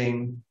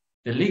implementing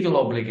the legal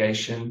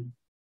obligation,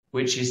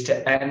 which is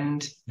to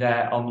end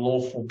their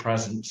unlawful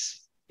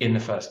presence in the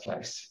first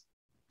place.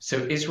 So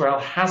Israel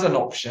has an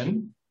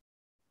option.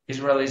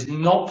 Israel is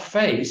not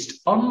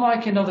faced,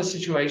 unlike in other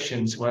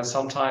situations where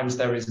sometimes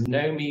there is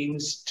no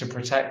means to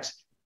protect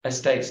a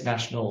state's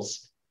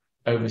nationals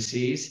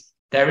overseas,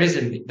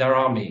 there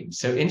are means.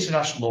 So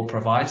international law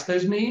provides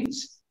those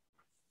means.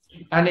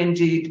 And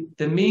indeed,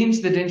 the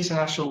means that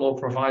international law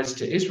provides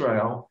to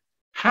Israel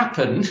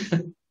happen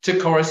to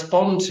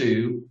correspond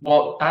to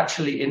what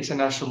actually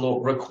international law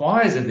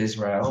requires of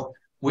Israel,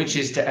 which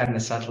is to end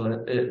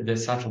the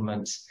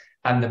settlements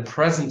and the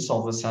presence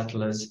of the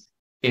settlers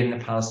in the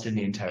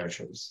Palestinian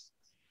territories.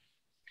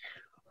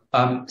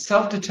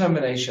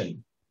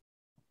 Self-determination.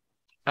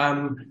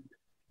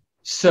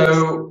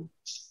 So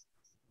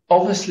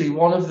obviously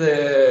one of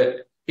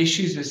the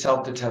issues with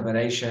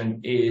self-determination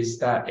is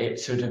that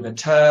it's sort of a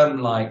term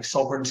like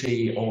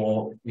sovereignty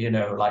or,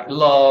 like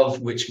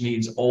love, which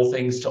means all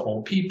things to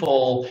all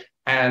people,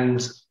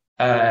 and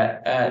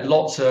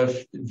lots of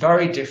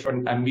very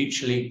different and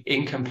mutually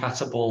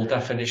incompatible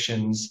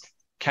definitions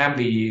can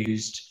be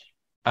used.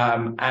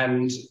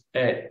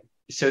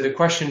 So the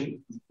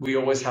question we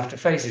always have to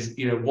face is,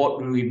 what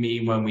do we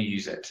mean when we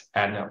use it,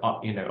 and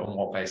on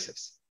what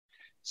basis?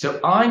 So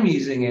I'm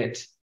using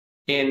it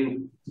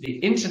in the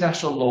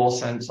international law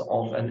sense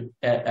of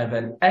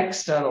an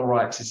external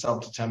right to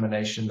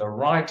self-determination, the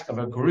right of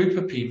a group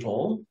of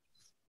people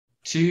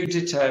to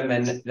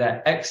determine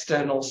their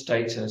external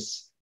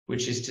status,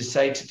 which is to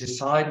say, to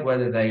decide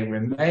whether they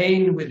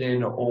remain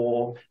within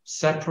or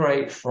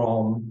separate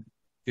from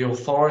the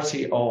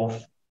authority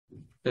of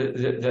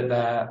that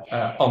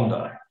they're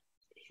under.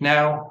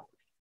 Now,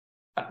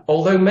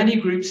 although many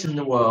groups in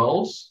the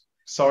world,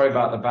 sorry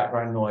about the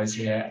background noise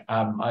here,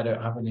 I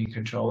don't have any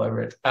control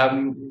over it.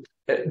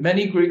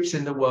 Many groups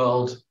in the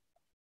world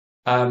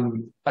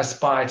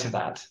aspire to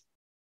that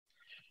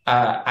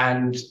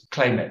and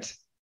claim it.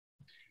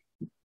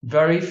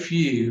 Very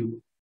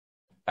few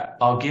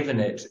are given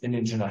it in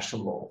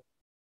international law.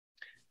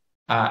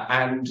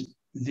 And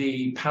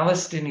the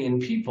Palestinian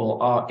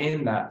people are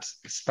in that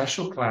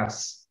special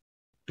class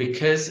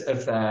because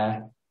of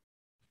their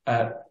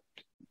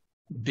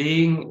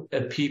being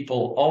a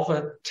people of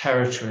a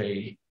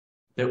territory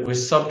that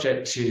was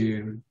subject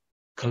to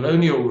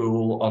colonial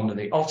rule under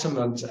the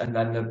Ottomans and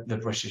then the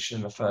British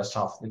in the first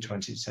half of the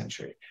 20th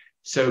century.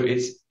 So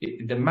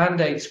the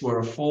mandates were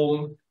a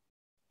form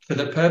for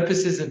the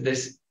purposes of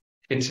this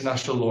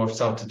international law of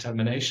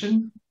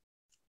self-determination.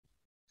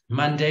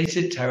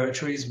 Mandated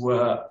territories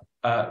were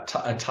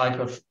a type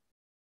of,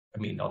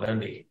 not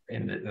only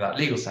in that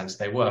legal sense,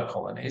 they were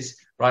colonies,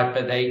 right?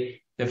 But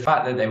the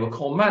fact that they were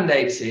called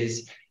mandates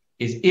is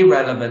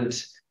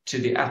irrelevant to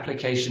the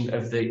application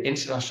of the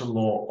international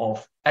law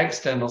of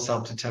external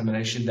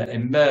self-determination that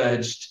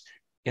emerged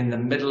in the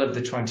middle of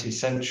the 20th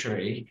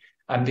century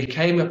and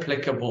became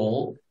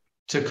applicable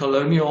to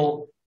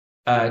colonial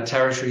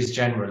territories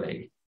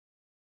generally.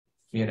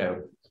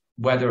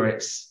 Whether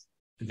it's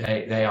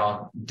they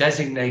are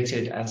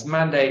designated as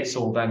mandates,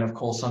 or then, of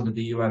course, under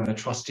the UN, the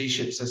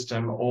trusteeship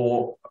system,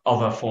 or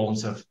other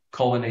forms of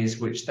colonies,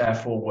 which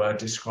therefore were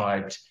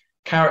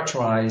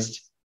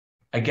characterized,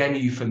 again,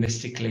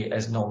 euphemistically,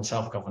 as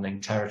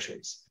non-self-governing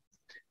territories.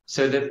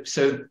 So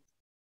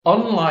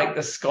unlike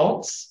the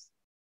Scots,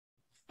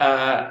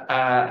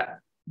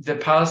 the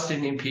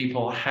Palestinian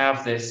people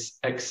have this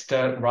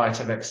right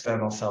of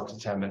external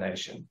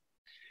self-determination.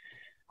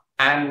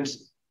 And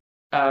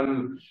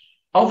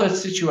other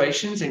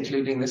situations,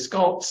 including the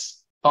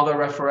Scots, other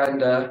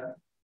referenda,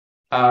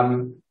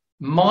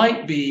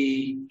 might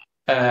be,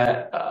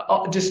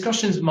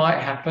 discussions might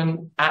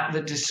happen at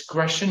the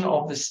discretion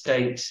of the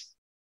state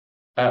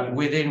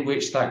within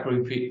which that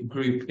group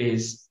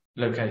is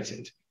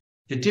located.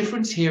 The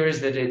difference here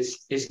is that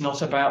it's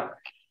not about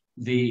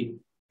the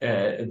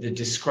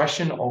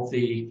discretion of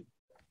the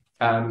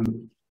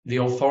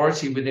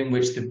authority within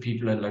which the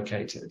people are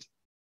located.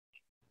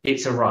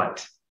 It's a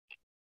right.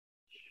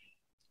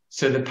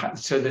 So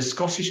the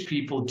Scottish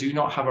people do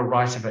not have a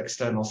right of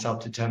external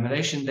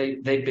self-determination.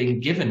 They've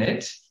been given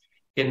it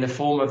in the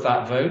form of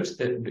that vote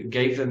that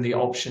gave them the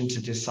option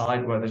to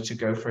decide whether to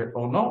go for it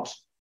or not.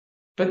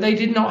 But they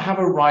did not have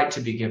a right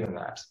to be given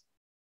that.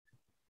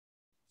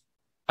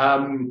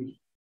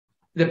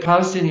 The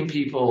Palestinian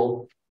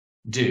people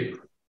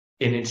do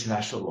in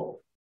international law.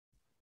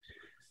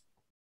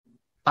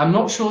 I'm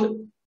not sure.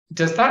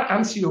 Does that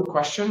answer your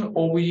question,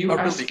 or were you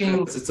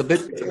asking? It's a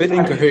bit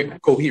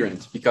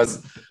incoherent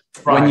because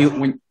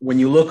when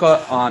you look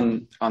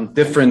on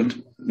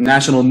different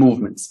national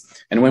movements,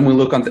 and when we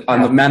look on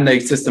the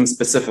mandate system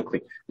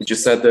specifically, as you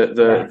said,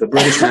 the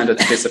British mandate,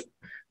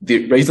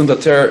 the raison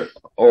d'être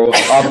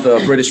of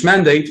the British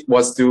mandate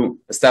was to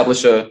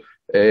establish a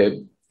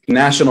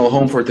national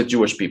home for the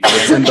Jewish people.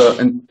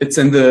 It's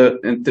in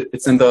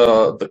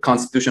the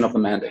constitution of the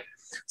mandate.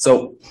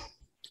 So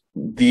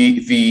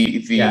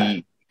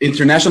the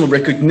international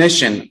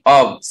recognition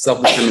of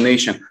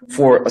self-determination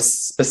for a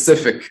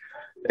specific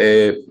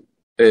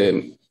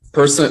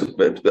person,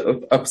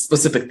 a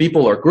specific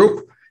people or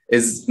group,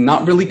 is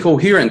not really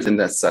coherent in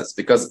that sense,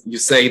 because you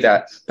say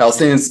that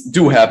Palestinians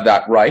do have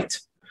that right,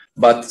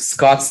 but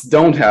Scots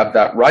don't have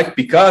that right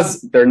because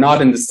they're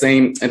not in the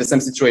same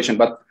situation.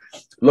 But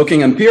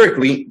looking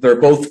empirically, they're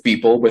both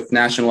people with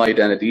national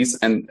identities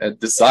and a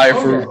desire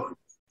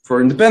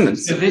for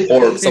independence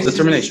or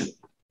self-determination.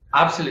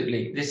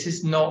 Absolutely. This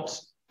is not,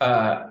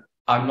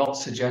 I'm not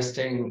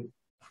suggesting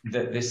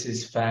that this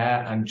is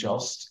fair and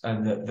just,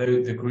 and that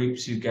the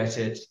groups who get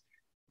it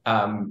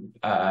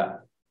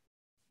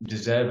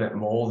deserve it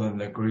more than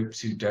the groups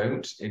who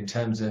don't, in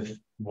terms of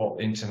what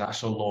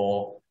international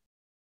law,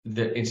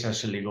 the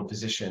international legal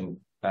position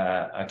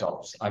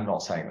adopts. I'm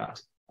not saying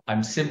that.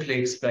 I'm simply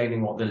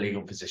explaining what the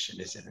legal position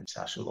is in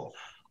international law.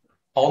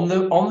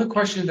 On the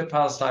question of the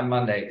Palestine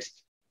mandate,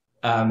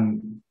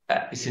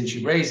 since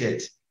you raise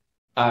it,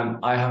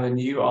 I have a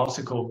new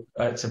article,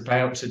 it's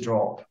about to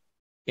drop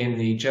in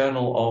the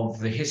Journal of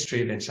the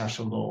History of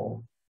International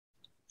Law,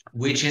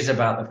 which is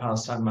about the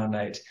Palestine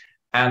mandate.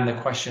 and the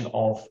question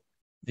of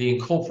the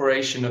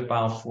incorporation of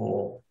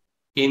Balfour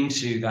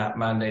into that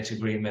mandate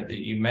agreement that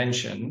you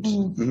mentioned,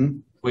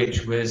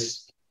 which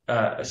was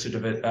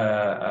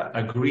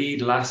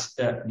agreed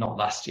not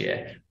last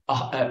year,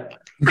 a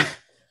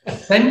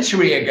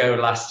century ago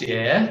last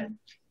year,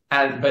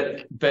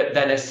 but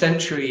then a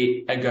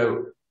century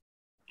ago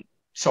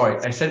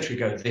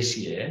this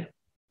year,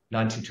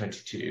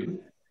 1922.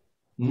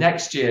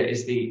 Next year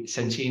is the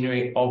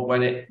centenary of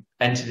when it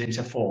entered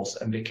into force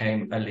and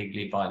became a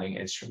legally binding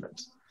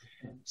instrument.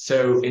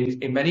 So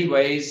in many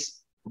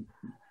ways,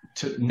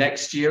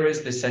 next year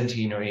is the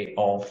centenary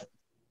of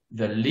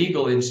the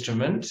legal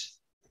instrument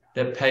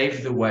that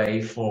paved the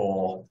way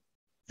for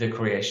the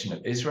creation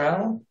of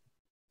Israel.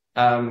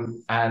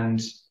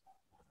 And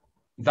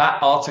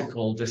that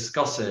article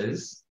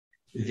discusses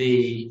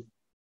the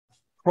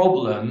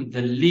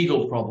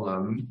legal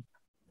problem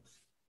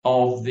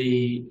of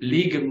the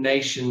League of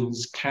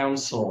Nations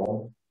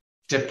Council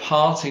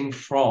departing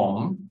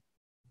from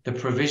the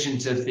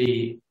provisions of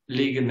the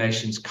League of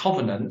Nations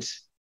Covenant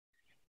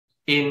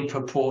in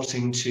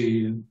purporting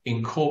to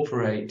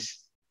incorporate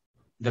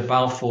the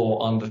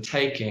Balfour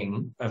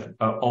Undertaking,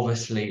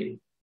 obviously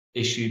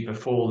issued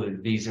before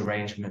these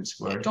arrangements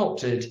were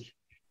adopted,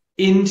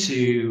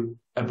 into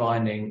a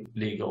binding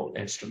legal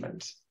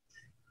instrument.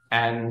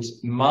 And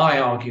my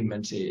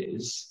argument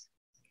is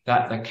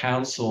that the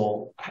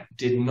Council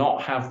did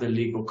not have the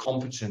legal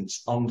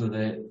competence under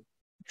the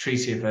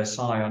Treaty of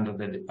Versailles, under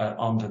the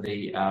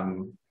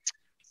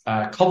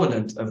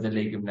Covenant of the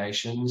League of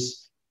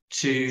Nations,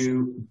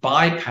 to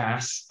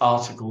bypass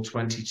Article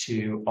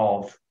 22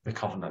 of the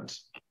Covenant,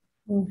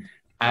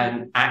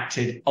 and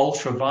acted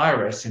ultra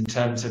vires in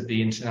terms of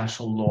the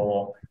international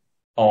law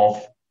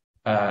of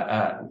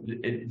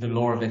the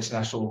law of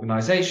international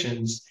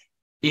organizations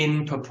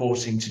in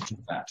purporting to do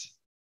that,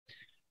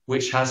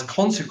 which has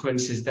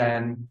consequences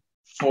then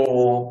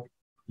for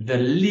the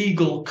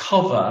legal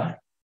cover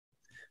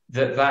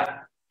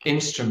that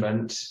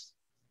instrument,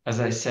 as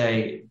I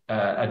say,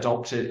 that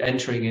entered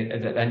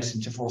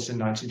into force in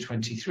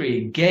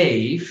 1923,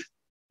 gave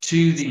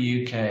to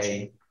the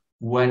UK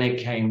when it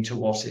came to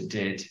what it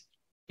did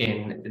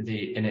in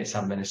its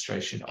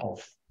administration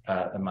of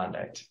the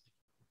mandate.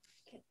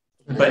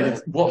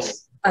 But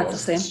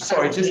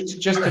sorry, just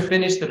to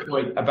finish the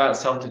point about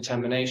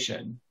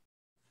self-determination,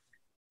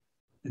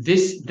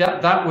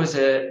 that was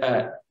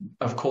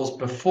of course,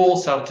 before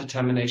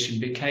self-determination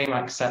became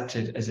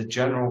accepted as a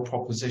general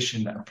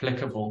proposition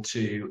applicable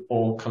to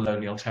all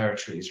colonial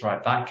territories,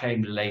 right? That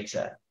came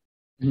later.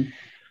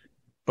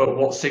 But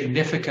what's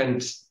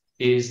significant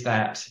is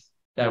that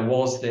there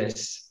was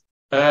this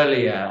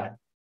earlier,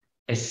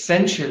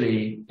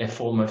 essentially a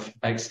form of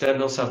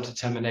external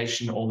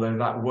self-determination, although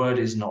that word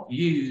is not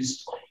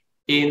used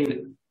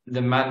in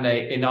the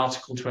mandate in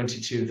Article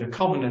 22 of the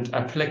Covenant,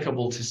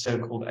 applicable to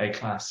so-called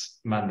A-class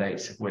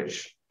mandates, of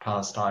which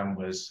Palestine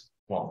was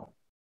one.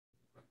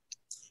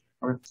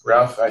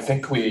 Ralph, I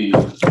think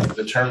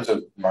the terms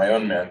of my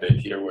own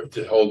mandate here were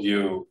to hold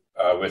you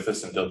with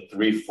us until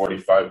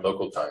 3:45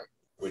 local time,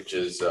 which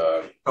is...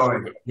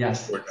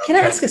 yes. Can I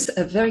ask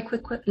a very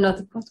quick question?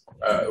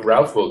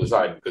 Ralph will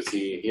decide, because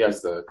he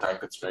has the time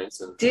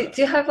constraints. And, do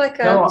you have like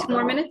 2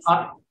 more minutes?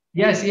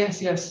 Yes.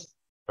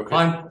 Okay.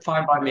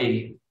 Fine by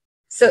me.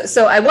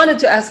 So I wanted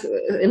to ask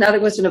another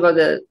question about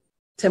the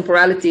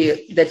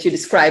temporality that you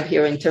describe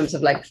here in terms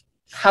of like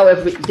how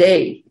every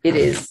day it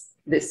is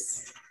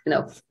this,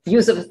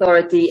 use of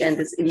authority and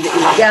this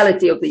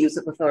illegality of the use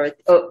of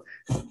authority,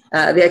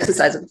 the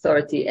exercise of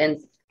authority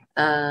and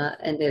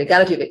the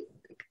illegality of it.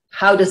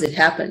 How does it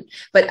happen?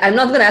 But I'm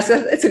not going to ask.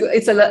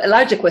 It's a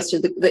larger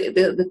question.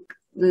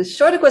 The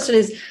shorter question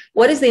is,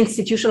 what is the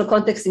institutional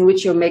context in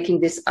which you're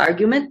making this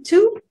argument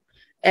to?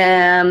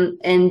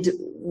 And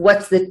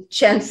what's the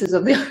chances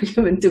of the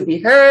argument to be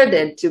heard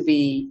and to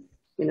be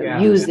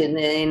used in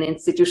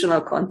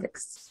institutional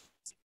contexts?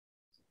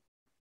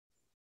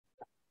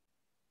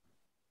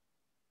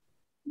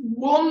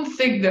 One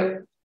thing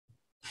that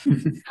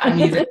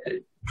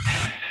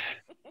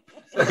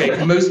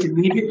most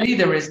immediately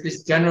there is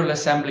this General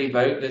Assembly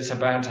vote that's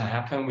about to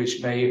happen,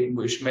 which may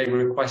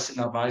request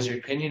an advisory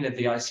opinion of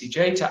the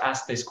ICJ to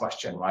ask this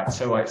question, right?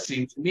 So it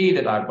seemed to me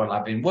that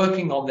I've been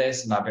working on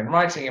this and I've been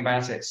writing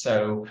about it,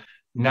 so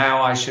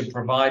now I should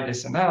provide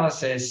this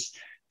analysis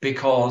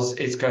because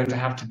it's going to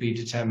have to be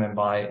determined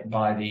by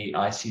the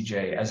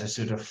ICJ as a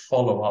sort of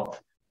follow-up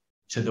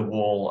to the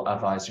Wall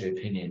advisory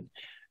opinion.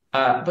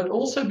 But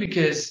also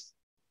because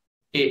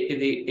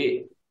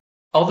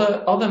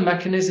other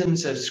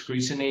mechanisms of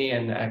scrutiny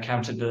and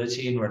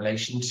accountability in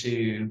relation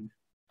to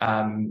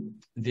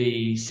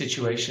the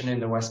situation in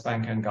the West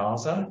Bank and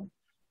Gaza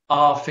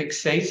are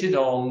fixated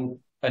on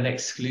an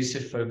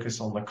exclusive focus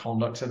on the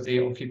conduct of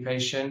the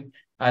occupation,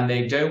 and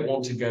they don't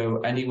want to go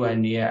anywhere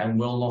near and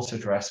will not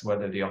address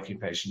whether the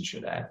occupation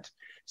should end.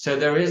 So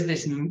there is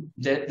this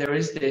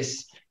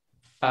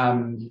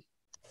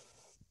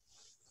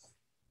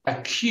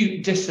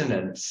acute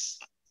dissonance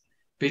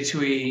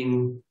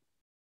between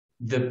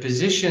the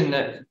position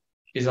that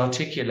is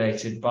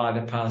articulated by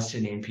the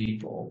Palestinian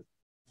people,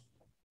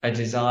 a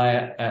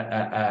desire,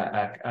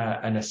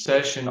 an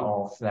assertion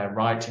of their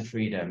right to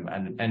freedom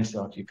and an end to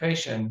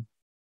occupation,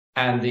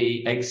 and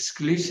the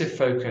exclusive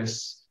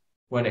focus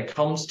when it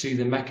comes to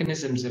the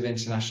mechanisms of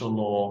international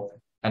law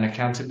and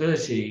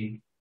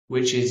accountability,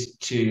 which is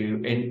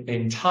to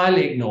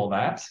entirely ignore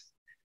that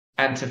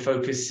and to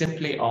focus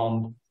simply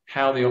on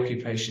how the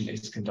occupation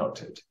is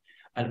conducted.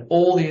 And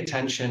all the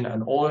attention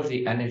and all of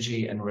the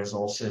energy and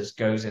resources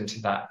goes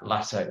into that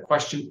latter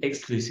question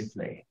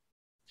exclusively.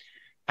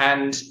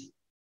 And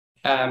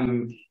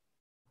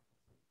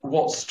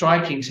what's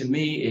striking to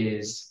me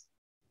is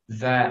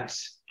that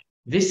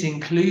this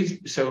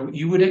includes, so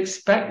you would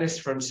expect this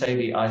from, say,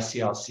 the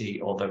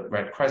ICRC or the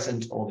Red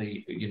Crescent or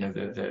the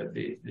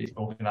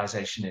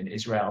organization in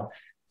Israel,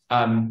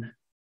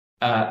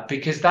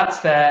 because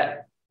that's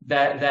their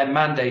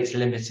mandate's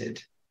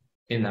limited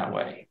in that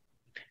way.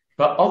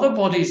 But other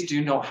bodies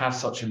do not have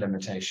such a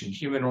limitation,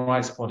 human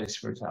rights bodies,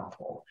 for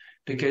example,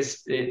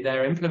 because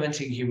they're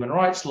implementing human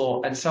rights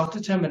law, and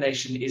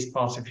self-determination is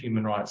part of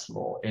human rights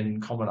law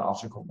in Common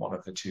Article 1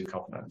 of the two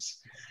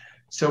covenants.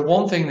 So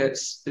one thing that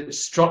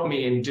struck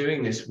me in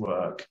doing this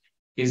work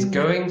is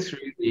going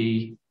through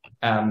the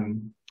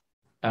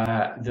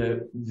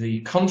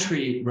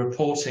country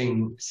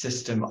reporting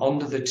system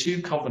under the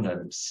two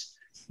covenants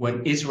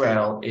when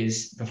Israel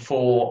is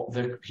before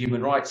the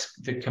human rights,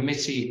 the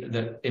committee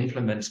that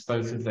implements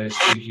both of those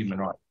two human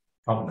rights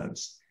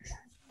covenants.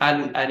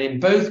 And in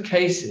both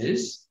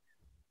cases,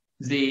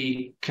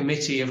 the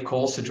committee, of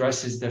course,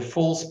 addresses the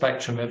full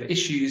spectrum of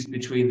issues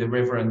between the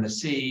river and the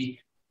sea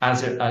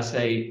as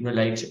they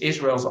relate to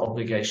Israel's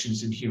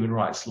obligations in human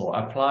rights law,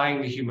 applying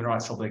the human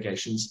rights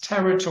obligations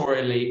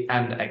territorially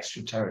and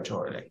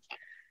extraterritorially.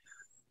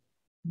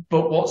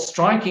 But what's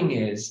striking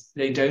is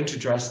they don't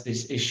address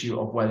this issue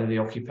of whether the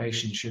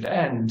occupation should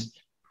end,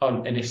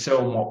 and if so,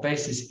 on what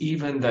basis,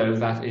 even though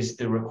that is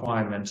the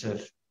requirement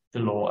of the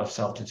law of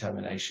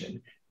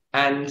self-determination.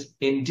 And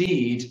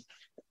indeed,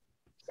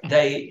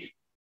 they,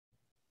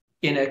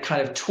 in a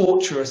kind of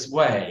torturous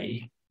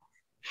way,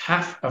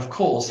 have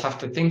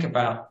to think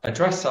about,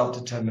 address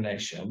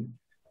self-determination,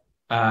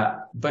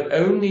 but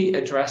only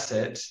address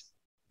it,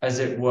 as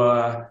it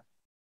were,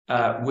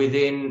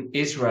 within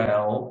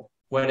Israel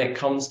when it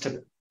comes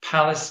to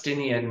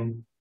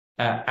Palestinian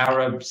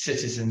Arab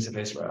citizens of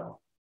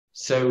Israel.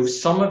 So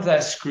some of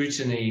their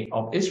scrutiny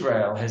of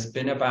Israel has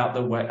been about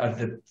the way of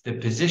the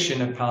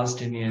position of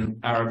Palestinian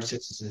Arab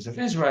citizens of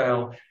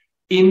Israel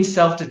in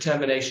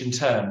self-determination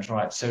terms,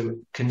 right? So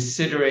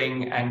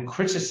considering and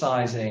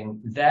criticizing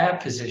their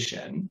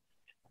position,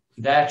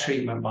 their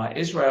treatment by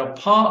Israel,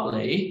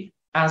 partly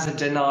as a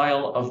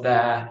denial of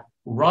their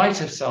right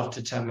of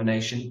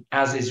self-determination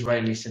as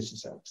Israeli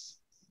citizens.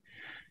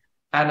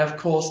 And of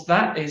course,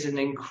 that is an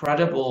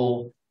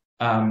incredible,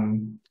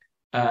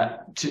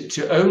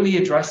 to only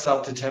address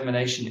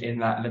self-determination in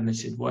that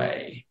limited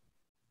way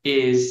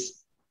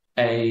is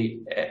a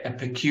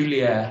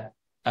peculiar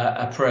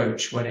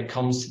approach when it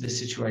comes to the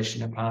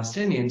situation of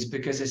Palestinians,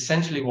 because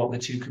essentially what the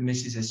two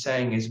committees are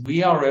saying is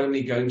we are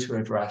only going to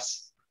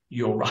address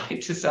your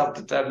right to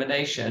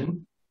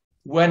self-determination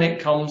when it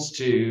comes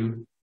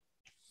to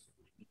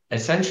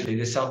essentially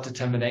the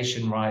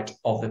self-determination right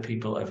of the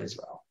people of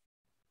Israel,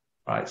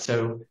 right?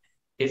 So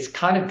it's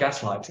kind of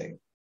gaslighting,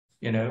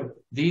 you know,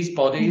 these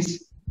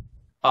bodies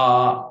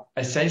are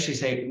essentially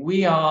saying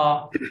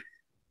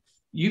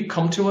you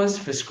come to us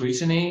for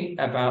scrutiny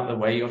about the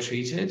way you're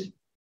treated.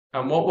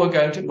 And what we're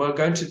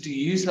going to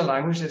use the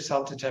language of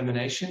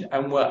self-determination,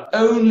 and we're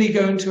only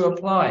going to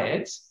apply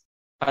it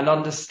and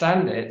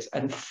understand it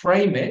and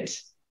frame it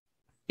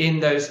in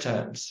those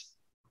terms.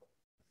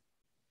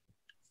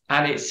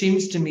 And it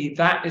seems to me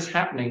that is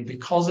happening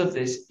because of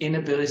this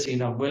inability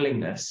and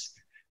unwillingness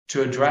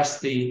to address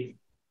the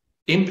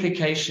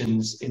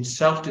implications in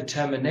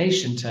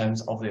self-determination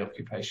terms of the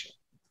occupation.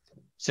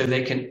 So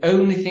they can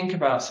only think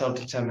about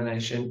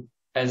self-determination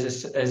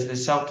as the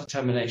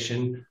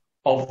self-determination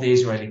of the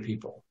Israeli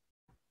people,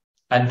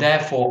 and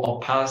therefore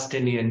of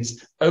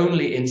Palestinians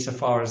only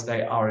insofar as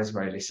they are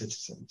Israeli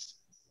citizens.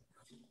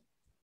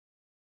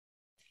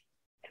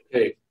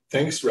 Okay,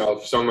 thanks,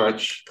 Ralph, so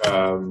much.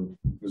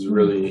 It was a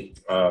really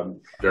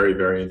very,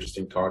 very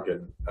interesting talk,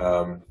 and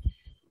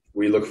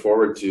we look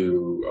forward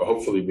to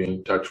hopefully being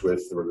in touch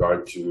with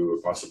regard to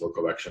a possible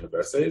collection of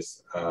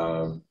essays.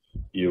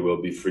 You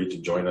will be free to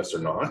join us or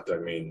not. I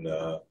mean,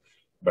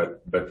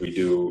 but we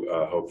do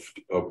hope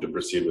to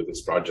proceed with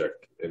this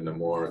project in a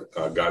more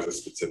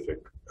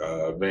Gaza-specific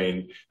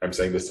vein. I'm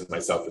saying this to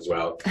myself as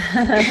well,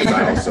 because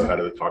I also had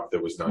a talk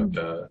that was not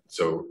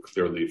so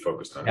clearly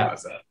focused on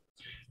Gaza.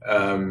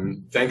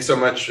 Thanks so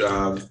much,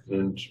 and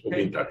we'll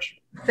be in touch.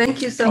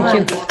 Thank you so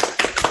much.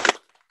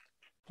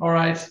 All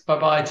right,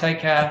 bye-bye, take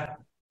care.